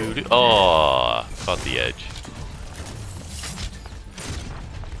 boo-doo. Oh, caught the edge.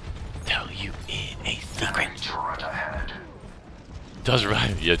 Tell you in a secret. Turret ahead. Does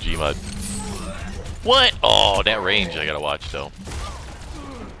rhyme. Yeah, Gmod. What? Oh, that range I gotta watch though.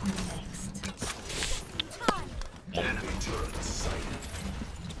 Enemy turret sighted.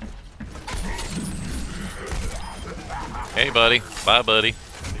 Hey, buddy. Bye, buddy.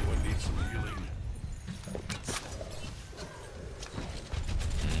 Anyone need some healing?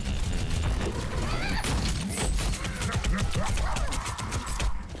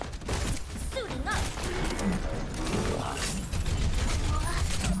 Suiting up.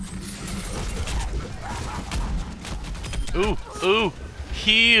 Ooh, ooh.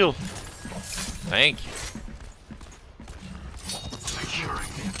 Heal. Thank you.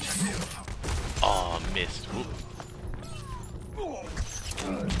 Securing the objective. Oh, missed. Ooh.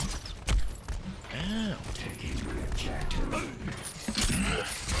 Ow. Taking the objective.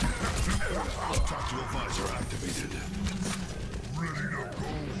 Tactical visor activated.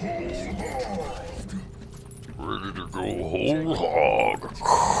 Ready to go whole hog.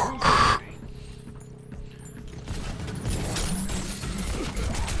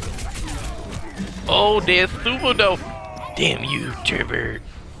 Oh, there's Thubodo. Damn you, Trevor.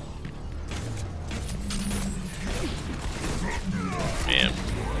 Man.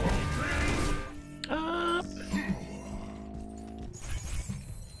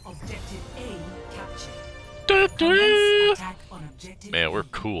 Objective A captured. Da, da. Attack on objective Man, we're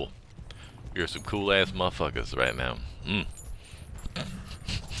cool. You're some cool ass motherfuckers right now. Mm.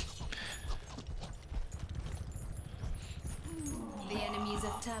 The enemies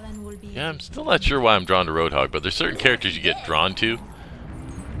of Talon will be. Yeah, I'm still not sure why I'm drawn to Roadhog, but there's certain characters you get drawn to.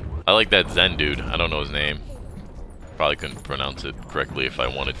 I like that Zen dude. I don't know his name. Probably couldn't pronounce it correctly if I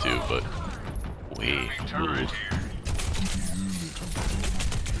wanted to, but way cool.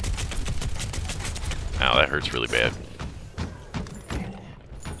 Ow, that hurts really bad.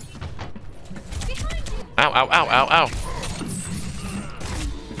 Ow, ow, ow, ow, ow.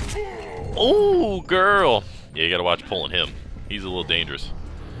 Oh, girl. Yeah, you gotta watch pulling him. He's a little dangerous.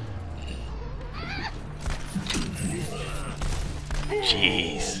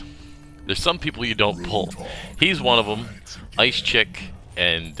 Jeez. There's some people you don't pull. He's one of them. Ice Chick,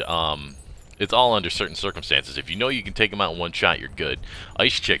 and it's all under certain circumstances. If you know you can take him out in one shot, you're good.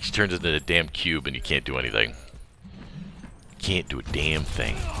 Ice Chick, she turns into a damn cube and you can't do anything. Can't do a damn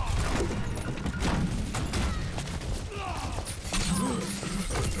thing.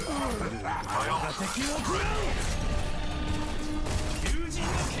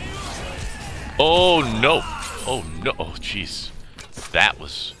 Oh no! Oh no! Oh jeez. That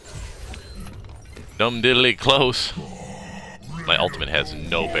was dumb diddly close. My ultimate has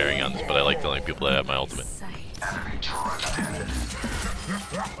no bearing on this, but I like telling people that I have my ultimate.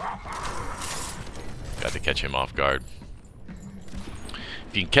 Got to catch him off guard.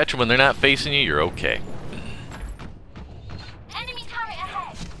 If you can catch them when they're not facing you, you're okay. Enemy turret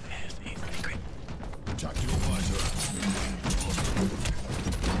ahead. Tactical visor.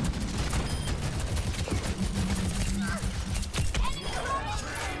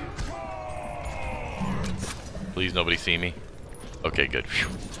 Please nobody see me. Okay, good. Phew.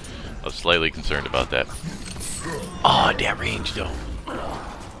 I was slightly concerned about that. Oh, that range though.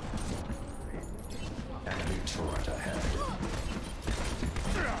 Enemy turret ahead.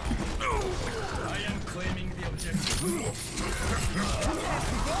 I am claiming the objective.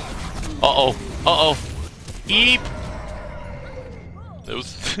 Uh-oh. Uh-oh. Eep! There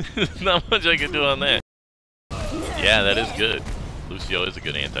was not much I could do on that. Yeah, that is good. Lucio is a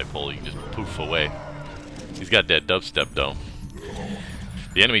good anti-pull. You can just poof away. He's got that dubstep, though.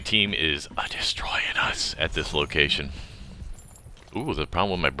 The enemy team is destroying us at this location. Ooh, the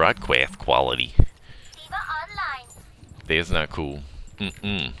problem with my broadcast quality. Diva online. That's not cool.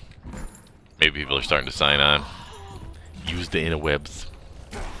 Mm-mm. Maybe people are starting to sign on. Use the interwebs.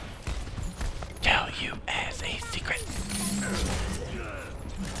 Tell you as a secret.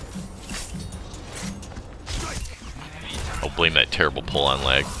 I'll blame that terrible pull on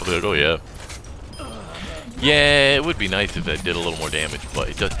lag. Oh yeah. Yeah, it would be nice if that did a little more damage, but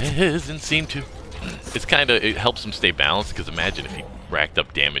it doesn't seem to. It's it helps him stay balanced, because imagine if he racked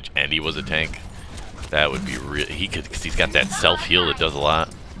up damage and he was a tank. That would be real. He could, because he's got that self-heal that does a lot.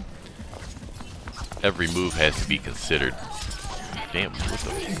 Every move has to be considered. Damn, what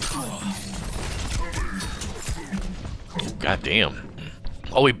the... God damn.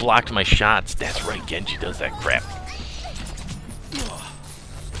 Oh, he blocked my shots. That's right, Genji does that crap.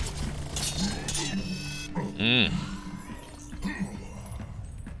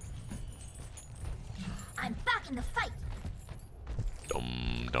 I'm back in the fight.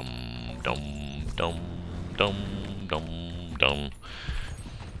 Dum dum dum dum dum dum dum.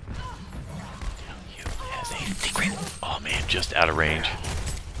 You has a secret. Oh man, just out of range.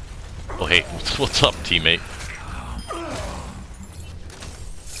 Oh hey, what's up, teammate?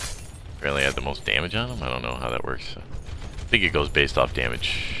 Apparently I had the most damage on him. I don't know how that works. I think it goes based off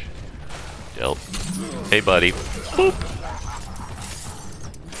damage dealt. Hey buddy. Boop.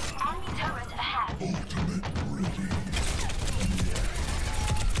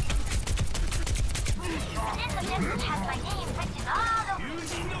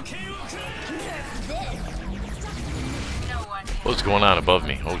 What's going on above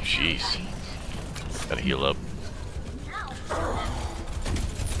me? Oh, jeez. Gotta heal up.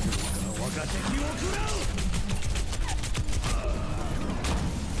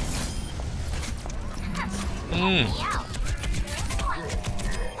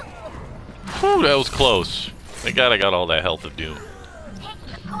 Whew, that was close. Thank God I got all that health of doom.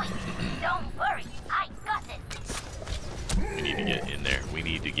 Don't worry, I got it. We need to get in there. We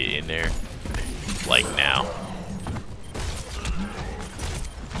need to get in there. Like now.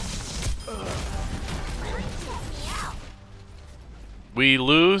 We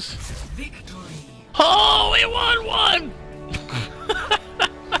lose? Victory. Oh, we won one!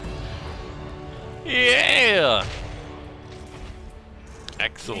 Yeah!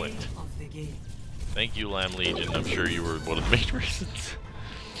 Excellent. End of the game. Thank you, Lamb Legion. I'm sure you were one of the main reasons.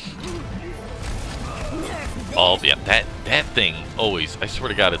 Oh, yeah, that thing always, I swear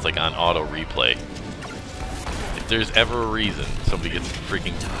to God, it's like on auto replay. If there's ever a reason somebody gets to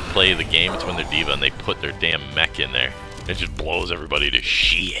freaking play the game, it's when they're Diva and they put their damn mech in there. It just blows everybody to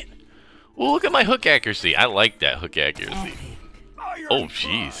shit. Well, look at my hook accuracy. I like that hook accuracy. Oh,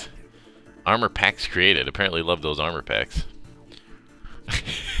 jeez. Armor packs created. Apparently love those armor packs.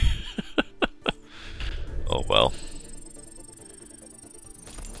 Oh, well.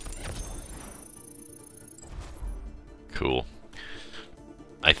 Cool.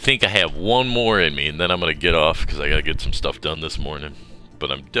 I think I have one more in me, and then I'm going to get off because I got to get some stuff done this morning.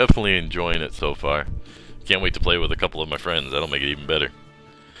 But I'm definitely enjoying it so far. Can't wait to play with a couple of my friends. That'll make it even better.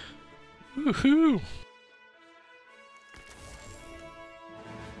 Woohoo!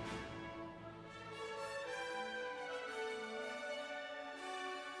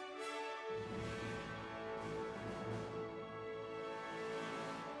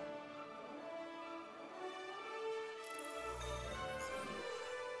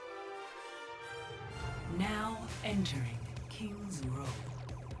 Now entering King's Row.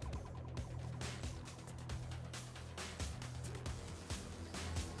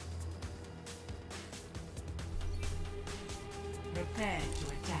 Prepare to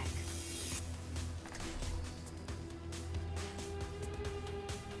attack.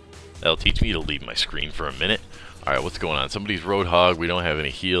 That'll teach me to leave my screen for a minute. Alright, what's going on? Somebody's Roadhog. We don't have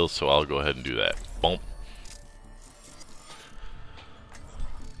any heals, so I'll go ahead and do that. Boom.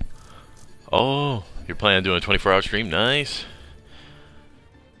 Oh, you're planning on doing a 24-hour stream? Nice.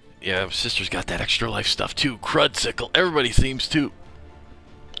 Yeah, my sister's got that extra life stuff too. Crudsicle. Everybody seems to.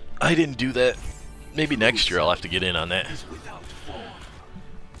 I didn't do that. Maybe next year I'll have to get in on that.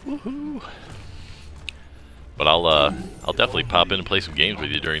 Woohoo! But I'll definitely pop in and play some games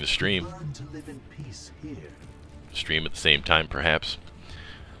with you during the stream. Stream at the same time, perhaps.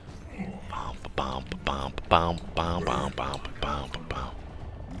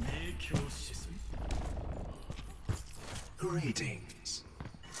 Greetings.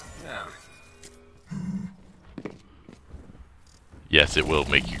 Yes, it will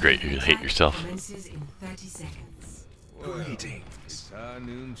make you great. You'll hate yourself. Commences in 30 seconds. Greetings. High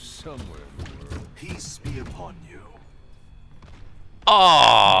noon somewhere in the world. Peace be upon you.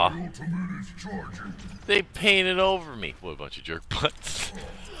 Aww! They painted over me. What a bunch of jerk butts.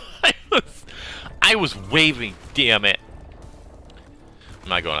 I was waving, damn it. I'm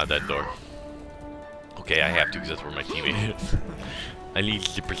not going out that door. Okay, I have to because that's where my teammate is. I need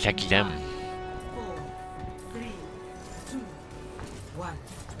to protect them. 4, 3, 2, 1.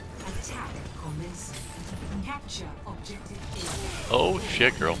 Attack commencing. Capture objective A. Oh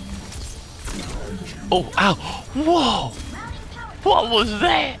shit, girl. Oh, ow! Whoa! What was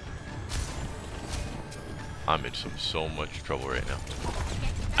that? I'm in so much trouble right now.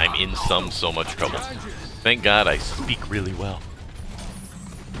 I'm in so much trouble. Thank God I speak really well.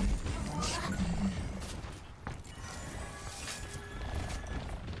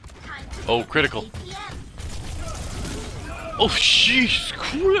 Oh, critical. Oh, sheesh,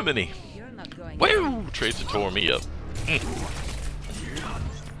 criminy. You're not going. Woo! Tracer tore me up. It's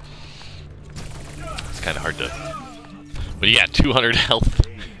kind of hard to. But you got 200 health.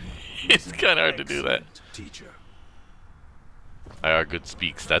 It's kind of hard to do that. Teacher. IR good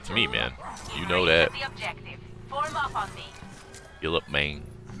speaks. That's me, man. You know that. The objective. Form up on me. Heal up, man.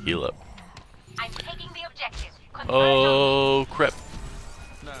 Heal up. I'm taking the objective. Converge on me. Oh, crap.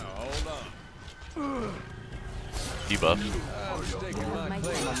 Now, hold on. Debuff. I'm staking my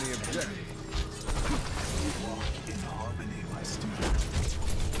claim on the objective. In harmony, my student.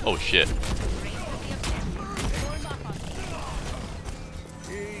 Oh, shit.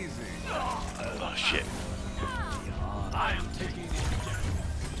 Easy. Oh, shit.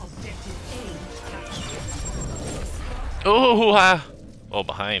 Objective A captured. Oh, Oh,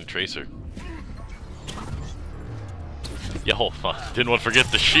 behind Tracer. Yo, didn't want to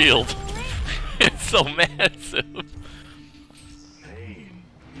forget the shield. It's so massive. Pain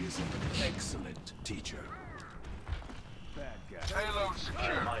is an excellent teacher. Bad guy. Payload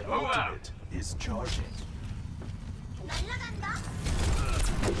secure. My Move out. ultimate is charging.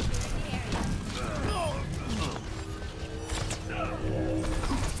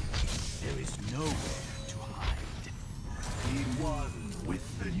 There is nowhere to hide. Be one with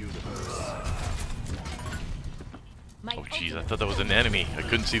the universe. My Oh, jeez, I ultimate- thought that was an enemy. I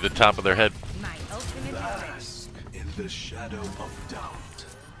couldn't see the top of their head. My ultimate is ready. Bask in the shadow of doubt.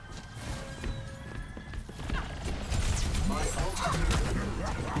 My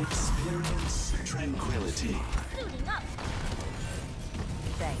ultimate. Experience tranquility. Suiting up.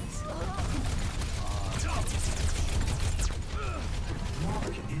 Thanks. Walk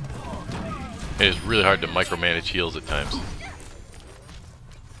in harmony. It is really hard to micromanage heals at times.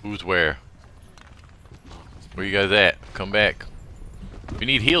 Who's where? Where you guys at? Come back. If you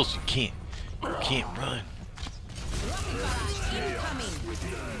need heals, you can't. You can't run.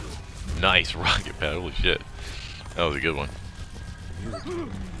 Nice rocket pad. Holy shit. That was a good one.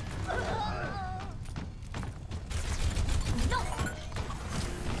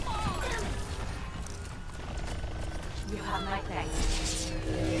 You have my thanks.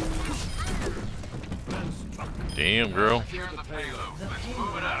 Damn, girl. Secure the payload. Let's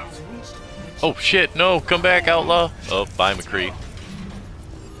move it out. Oh shit, no, come back, outlaw. Oh, bye, McCree.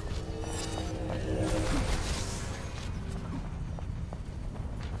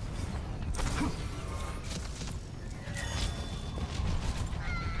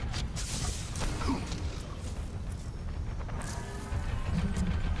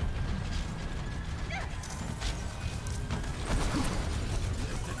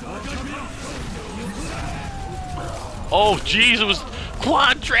 Oh, jeez, it was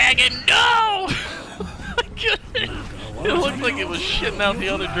Quad Dragon. No! I couldn't. It looked like it was shitting out the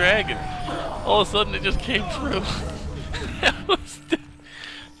other dragon. All of a sudden, it just came through.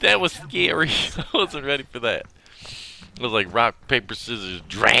 that was scary. I wasn't ready for that. It was like rock, paper, scissors,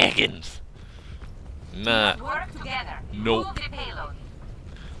 dragons. Nah. Work together. Nope. Move the payload.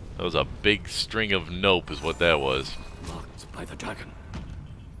 That was a big string of nope is what that was. Locked by the dragon.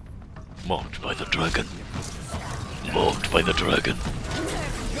 Marked by the dragon. Marked by the dragon.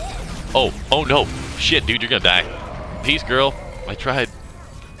 Oh, oh no. Shit, dude, you're gonna die. Peace, girl. I tried.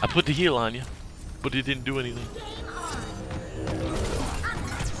 I put the heal on you, but it didn't do anything.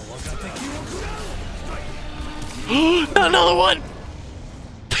 Not another one!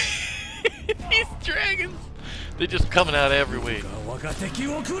 These dragons! They're just coming out every way.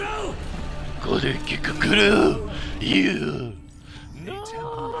 You!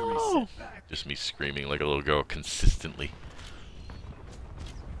 No! Just me screaming like a little girl consistently.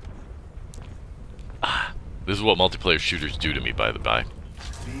 Ah, this is what multiplayer shooters do to me, by the by.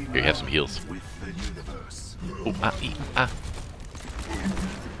 Here, you have some heals. With the universe. Oh, ah.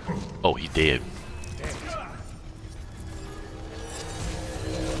 Oh, he dead.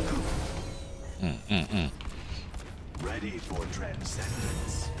 Ready for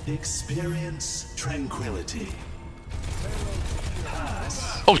transcendence. Experience tranquility.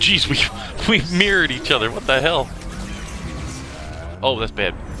 Pass. Oh, jeez, we mirrored each other. What the hell? Oh, that's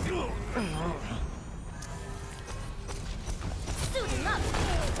bad. Suiting up.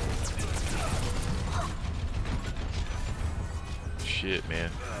 Shit, man.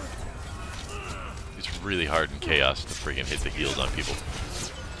 It's really hard in chaos to friggin' hit the heals on people.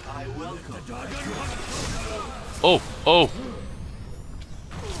 I welcome. Oh, oh.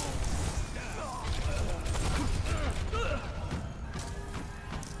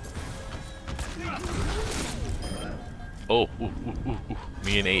 Oh, ooh.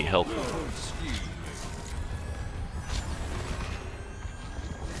 Me and 8 health.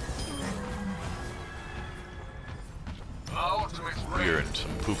 We are in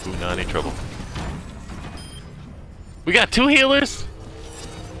some poo-poo nanny trouble. We got 2 healers?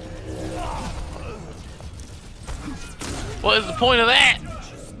 What is the point of that?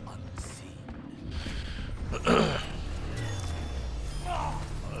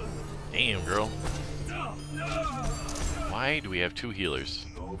 Damn, girl. Why do we have 2 healers?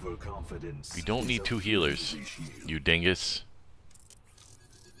 Overconfidence. We don't is need a 2 healers. filthy shield. You dingus.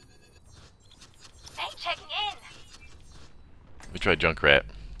 Hey, checking in. Let me try Junkrat.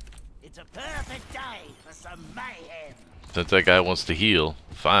 It's a perfect day for some mayhem. Since that guy wants to heal,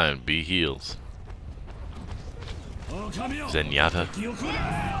 fine, be heals. Zenyatta.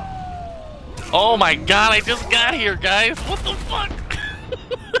 Oh my god, I just got here, guys! What the fuck?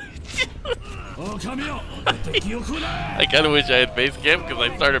 I kind of wish I had face cam because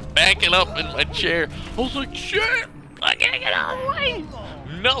I started backing up in my chair. I was like, shit! I can't get out of the way!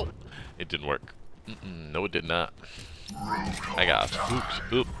 No! It didn't work. No, it did not. I got spooked.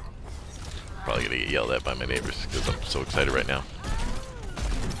 Oop. Probably gonna get yelled at by my neighbors because I'm so excited right now.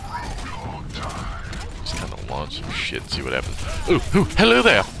 Just kind of launch some shit and see what happens. Ooh, hello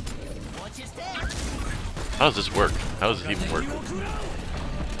there! How does this work? How does it even work?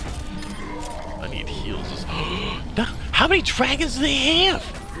 I need heals. No, how many dragons do they have?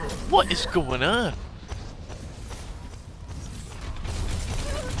 What is going on?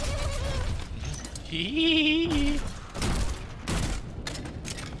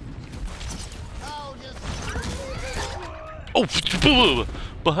 Oh,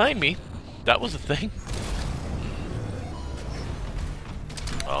 behind me. That was a thing.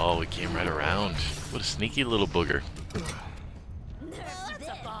 Oh, it came right around. What a sneaky little booger.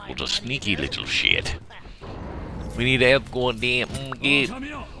 What a sneaky little shit. We need to have going damn get.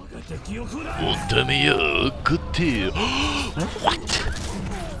 Oh, tell me good too. What?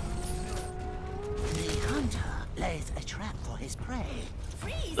 The hunter lays a trap for his prey.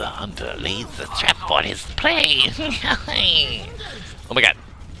 The hunter lays a trap for his prey. Oh my god.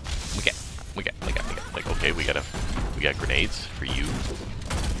 We got. Like, okay, we got grenades for you.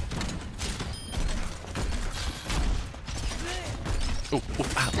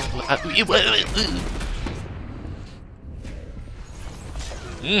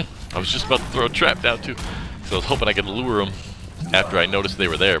 I was just about to throw a trap down too, so I was hoping I could lure them after I noticed they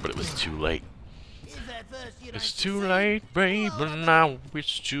were there, but it was too late. It's too late, baby, now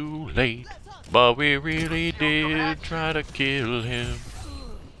it's too late. But we really did try to kill him.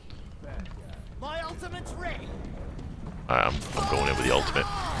 My ultimate's ready. I'm going in with the ultimate.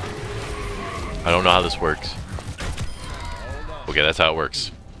 I don't know how this works. Okay, that's how it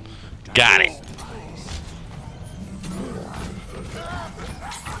works. Got it!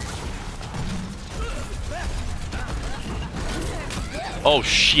 Oh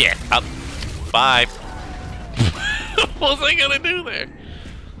shit! Bye! What was I gonna do there?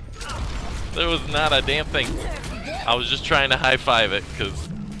 There was not a damn thing. I was just trying to high-five it, because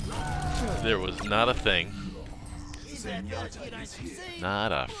there was not a thing.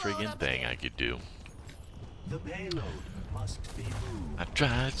 Not a friggin' thing I could do. The payload must be moved. I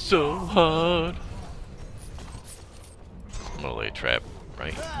tried so hard. I'm gonna lay a trap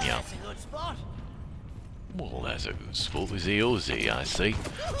right meow. That's a good spot. Well, that's a good spot. Ozzy, I see.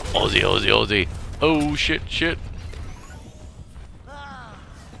 Ozzy. Oh, shit.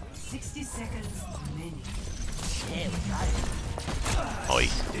 60 seconds remaining. Here we go. Oh, he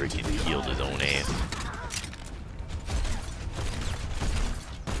freaking healed his own ass.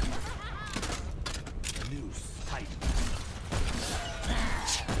 Noose tight.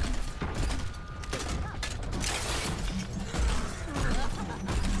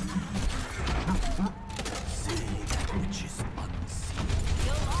 See that which is unseen.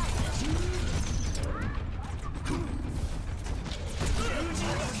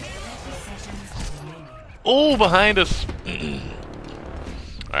 Oh, behind us.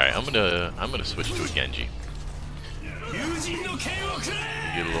 Alright, I'm gonna switch to a Genji.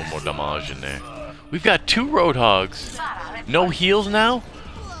 Get a little more damage in there. We've got 2 Roadhogs. No heals now?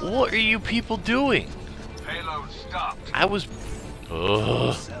 What are you people doing? Payload stopped. I was...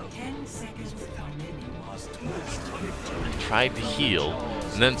 Ugh. 10 seconds remaining. I tried to heal,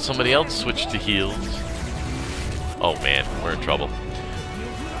 and then somebody else switched to heals. Oh man, we're in trouble.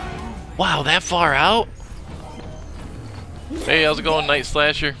 Wow, that far out? Hey, how's it going, Night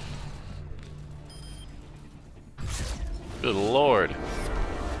Slasher? Good lord.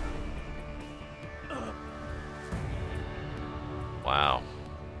 Wow.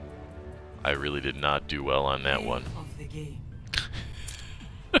 I really did not do well on that one. Of the game.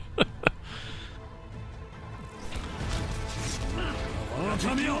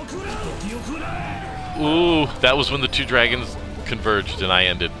 Ooh, that was when the 2 dragons converged and I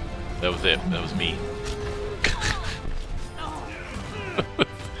ended. That was it. That was me.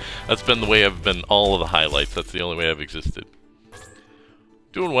 That's been the way I've been all of the highlights. That's the only way I've existed.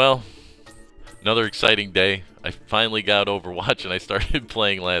 Doing well. Another exciting day. I finally got Overwatch and I started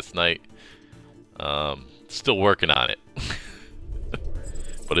playing last night. Still working on it.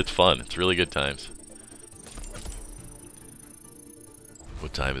 But it's fun. It's really good times.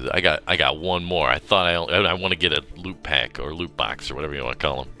 What time is it? I got one more. I thought I want to get a loot pack or loot box or whatever you want to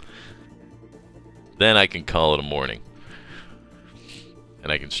call them. Then I can call it a morning.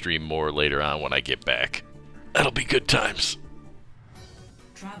 And I can stream more later on when I get back. That'll be good times.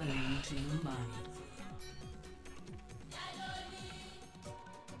 Traveling to Mumbai.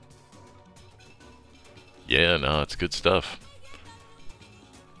 Yeah, no, it's good stuff.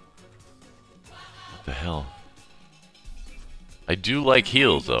 What the hell? I do like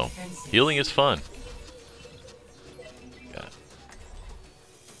heals, though. Healing is fun. Yeah,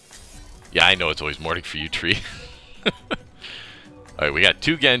 yeah, I know it's always morning for you, Tree. Alright, we got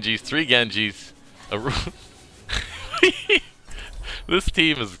 2 Genjis, 3 Genjis. This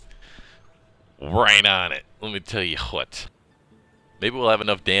team is right on it. Let me tell you what. Maybe we'll have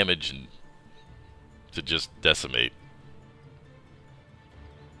enough damage and to just decimate.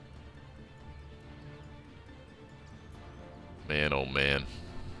 Man, oh man.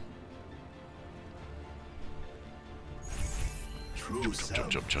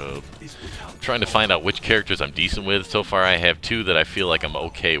 Chub. I'm trying to find out which characters I'm decent with. So far I have 2 that I feel like I'm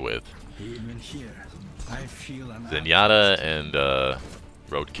okay with. Zenyatta and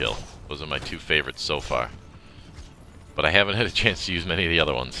Roadkill. Those are my 2 favorites so far. But I haven't had a chance to use many of the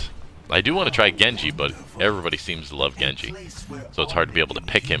other ones. I do want to try Genji, but everybody seems to love Genji. So it's hard to be able to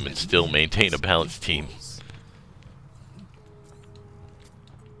pick him and still maintain a balanced team.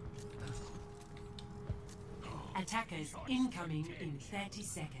 Attackers incoming in 30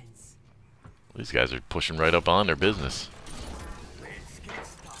 seconds. These guys are pushing right up on their business.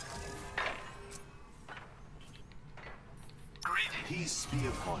 Peace be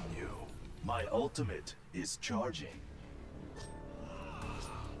upon you. My ultimate is charging.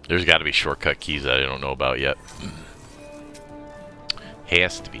 There's got to be shortcut keys that I don't know about yet.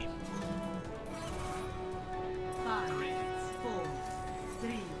 Has to be. 5, 4,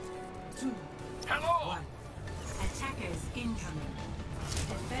 3, 2, Hello! 1. Attackers incoming.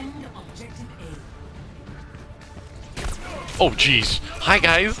 Defend objective A. Oh, jeez. Hi,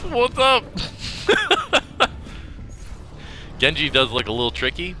 guys. What's up? Genji does look a little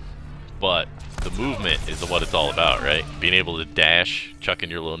tricky, but the movement is what it's all about, right? Being able to dash, chucking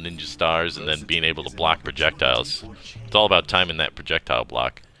your little ninja stars, and then being able to block projectiles. It's all about timing that projectile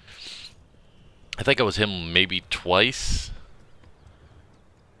block. I think I was him maybe twice.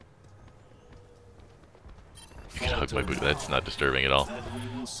 You can hug my booty. That's not disturbing at all.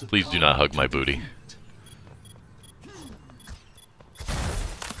 Please do not hug my booty.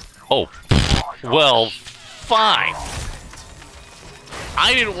 Oh, well, fine.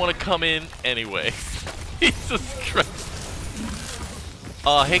 I didn't want to come in anyway. Jesus Christ.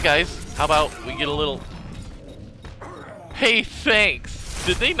 Hey guys, how about we get a little... Hey, thanks.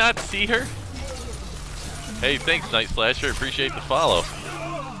 Did they not see her? Hey, thanks, Night Slasher. Appreciate the follow.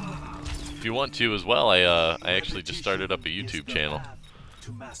 If you want to as well, I actually just started up a YouTube channel.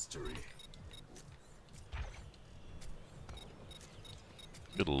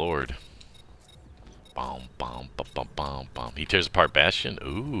 Good lord. Bom, bom, bom, bom, bom, bom. He tears apart Bastion?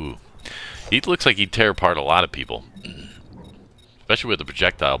 Ooh. He looks like he'd tear apart a lot of people. Especially with the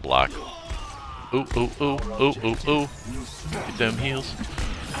projectile block. Ooh, ooh, ooh, ooh, ooh, ooh. Get them heals.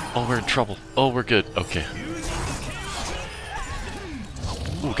 Oh, we're in trouble. Oh, we're good. Okay.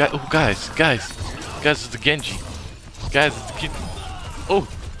 Ooh, guys. Guys, it's the Genji. Guys, it's the Genji. Oh,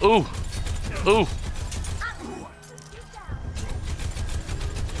 ooh, ooh.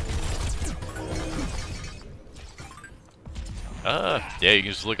 Yeah, you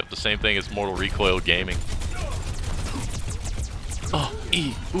can just look up the same thing as Mortal Recoil Gaming. Oh,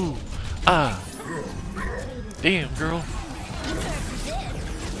 ooh, ah. Damn, girl.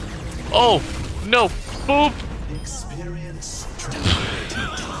 Oh, no, boop.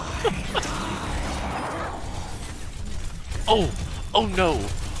 Oh no.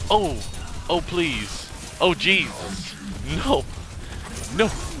 Oh please. Oh Jesus. No.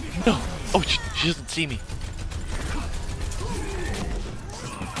 Oh, she doesn't see me.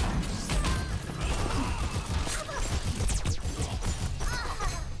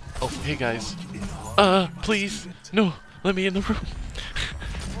 Oh, hey guys. Please. No, let me in the room.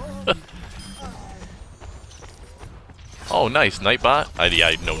 Oh, nice. Nightbot? I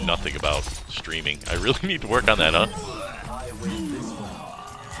know nothing about streaming. I really need to work on that, huh?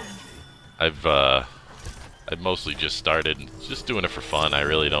 I've mostly just started. Just doing it for fun. I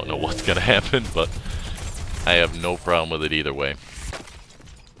really don't know what's gonna happen, but I have no problem with it either way.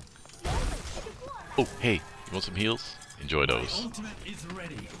 Oh, hey. You want some heals? Enjoy those.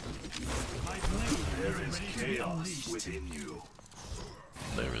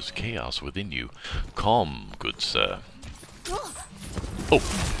 There is chaos within you. Calm, good sir. Oh,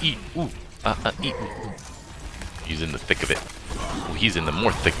 ooh, ooh. He's in the thick of it. Oh, he's in the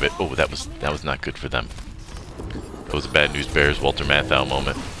more thick of it. Oh, that was not good for them. That was a Bad News Bears Walter Matthau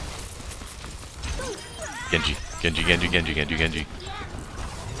moment. Genji.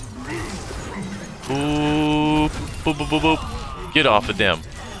 Ooh, boop. Get off of them.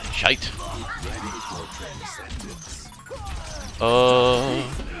 Shite. Our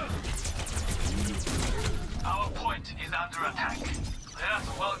point is under attack. Let us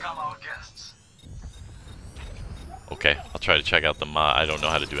welcome our guests. Okay, I'll try to check out the mod. I don't know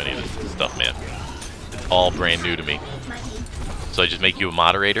how to do any of this stuff, man. It's all brand new to me. So I just make you a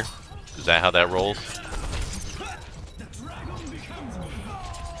moderator? Is that how that rolls?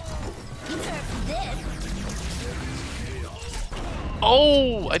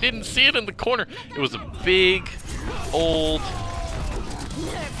 Oh, I didn't see it in the corner. It was a big, old...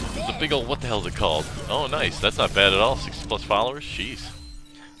 It was a big old... What the hell is it called? Oh, nice. That's not bad at all. 60 plus followers. Jeez.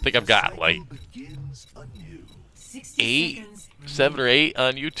 I think I've got, like, 7 or 8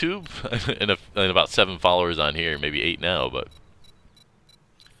 on YouTube. and about 7 followers on here. Maybe 8 now, but...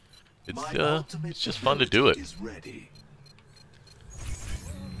 It's just fun to do it.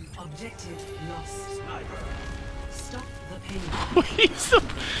 Objective lost. Stop the pain.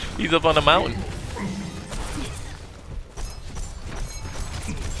 he's up on a mountain.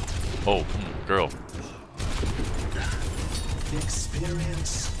 Oh, girl.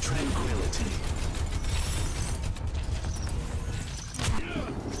 Experience tranquility.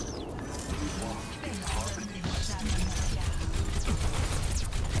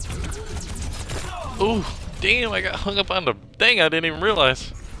 Ooh, damn, I got hung up on the thing. I didn't even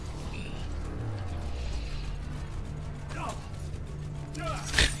realize.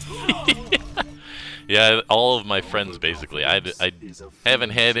 Yeah, all of my friends basically. I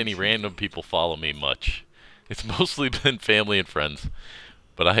haven't had any random people follow me much. It's mostly been family and friends.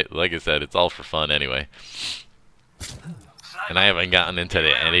 But like I said, it's all for fun anyway. And I haven't gotten into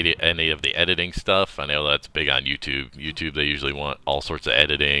any of the editing stuff. I know that's big on YouTube. YouTube, they usually want all sorts of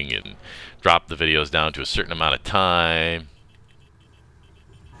editing and drop the videos down to a certain amount of time.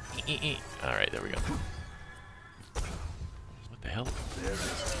 Alright, there we go. What the hell?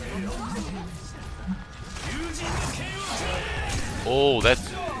 Oh,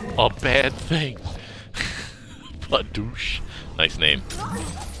 that's a bad thing. Badouche. Nice name.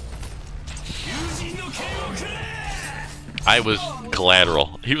 I was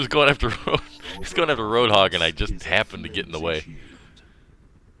collateral. He was going after Roadhog, and I just happened to get in the way.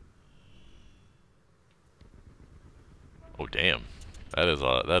 Oh damn,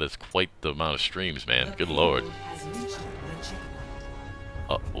 that is quite the amount of streams, man. Good lord.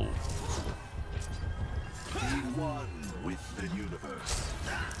 Uh oh. Be one with the universe.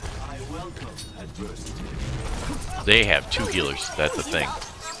 I welcome adversity. They have 2 healers. That's the thing.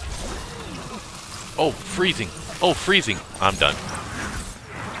 Oh, freezing. Oh, freezing. I'm done.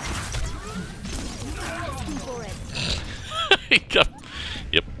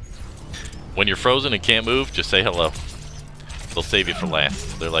 Yep. When you're frozen and can't move, just say hello. They'll save you for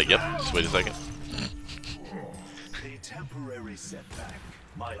last. They're like, yep, just wait a second. A temporary setback.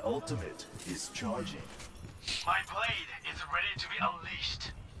 My ultimate is charging. My blade is ready to be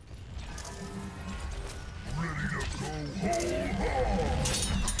unleashed.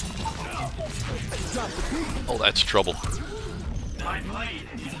 Oh, that's trouble. My blade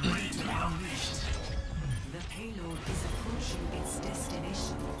is ready to be unleashed. The payload is approaching its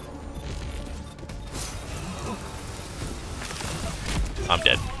destination. I'm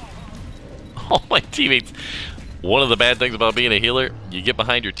dead. All my teammates. One of the bad things about being a healer, you get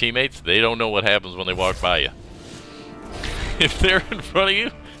behind your teammates, they don't know what happens when they walk by you. If they're in front of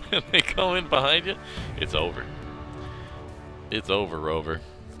you and they come in behind you, it's over. It's over, Rover.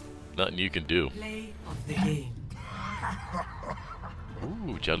 Nothing you can do. Play of the game.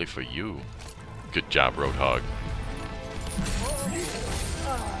 Ooh, jelly for you. Good job, Roadhog.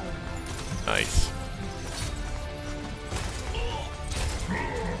 Nice.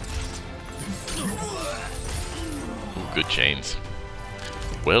 Ooh, good chains.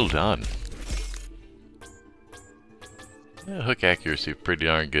 Well done. Yeah, hook accuracy, pretty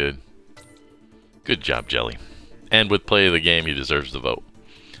darn good. Good job, Jelly. And with play of the game, he deserves the vote.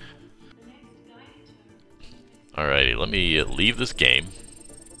 Alrighty, let me leave this game.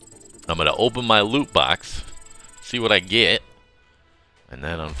 I'm going to open my loot box, see what I get, and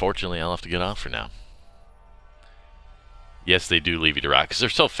then unfortunately I'll have to get off for now. Yes, they do leave you to rot, because they're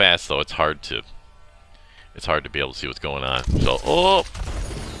so fast though, it's hard to be able to see what's going on. So, oh,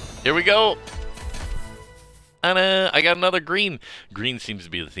 here we go. And I got another green. Green seems to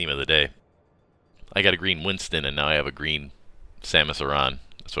be the theme of the day. I got a green Winston, and now I have a green Samus Aran.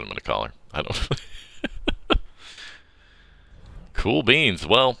 That's what I'm going to call her. I don't. Cool beans.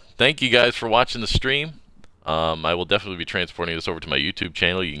 Well, thank you guys for watching the stream. I will definitely be transporting this over to my YouTube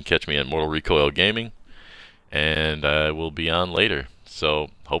channel. You can catch me at Mortal Recoil Gaming, and I will be on later. So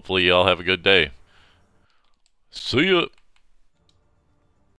hopefully you all have a good day. See ya.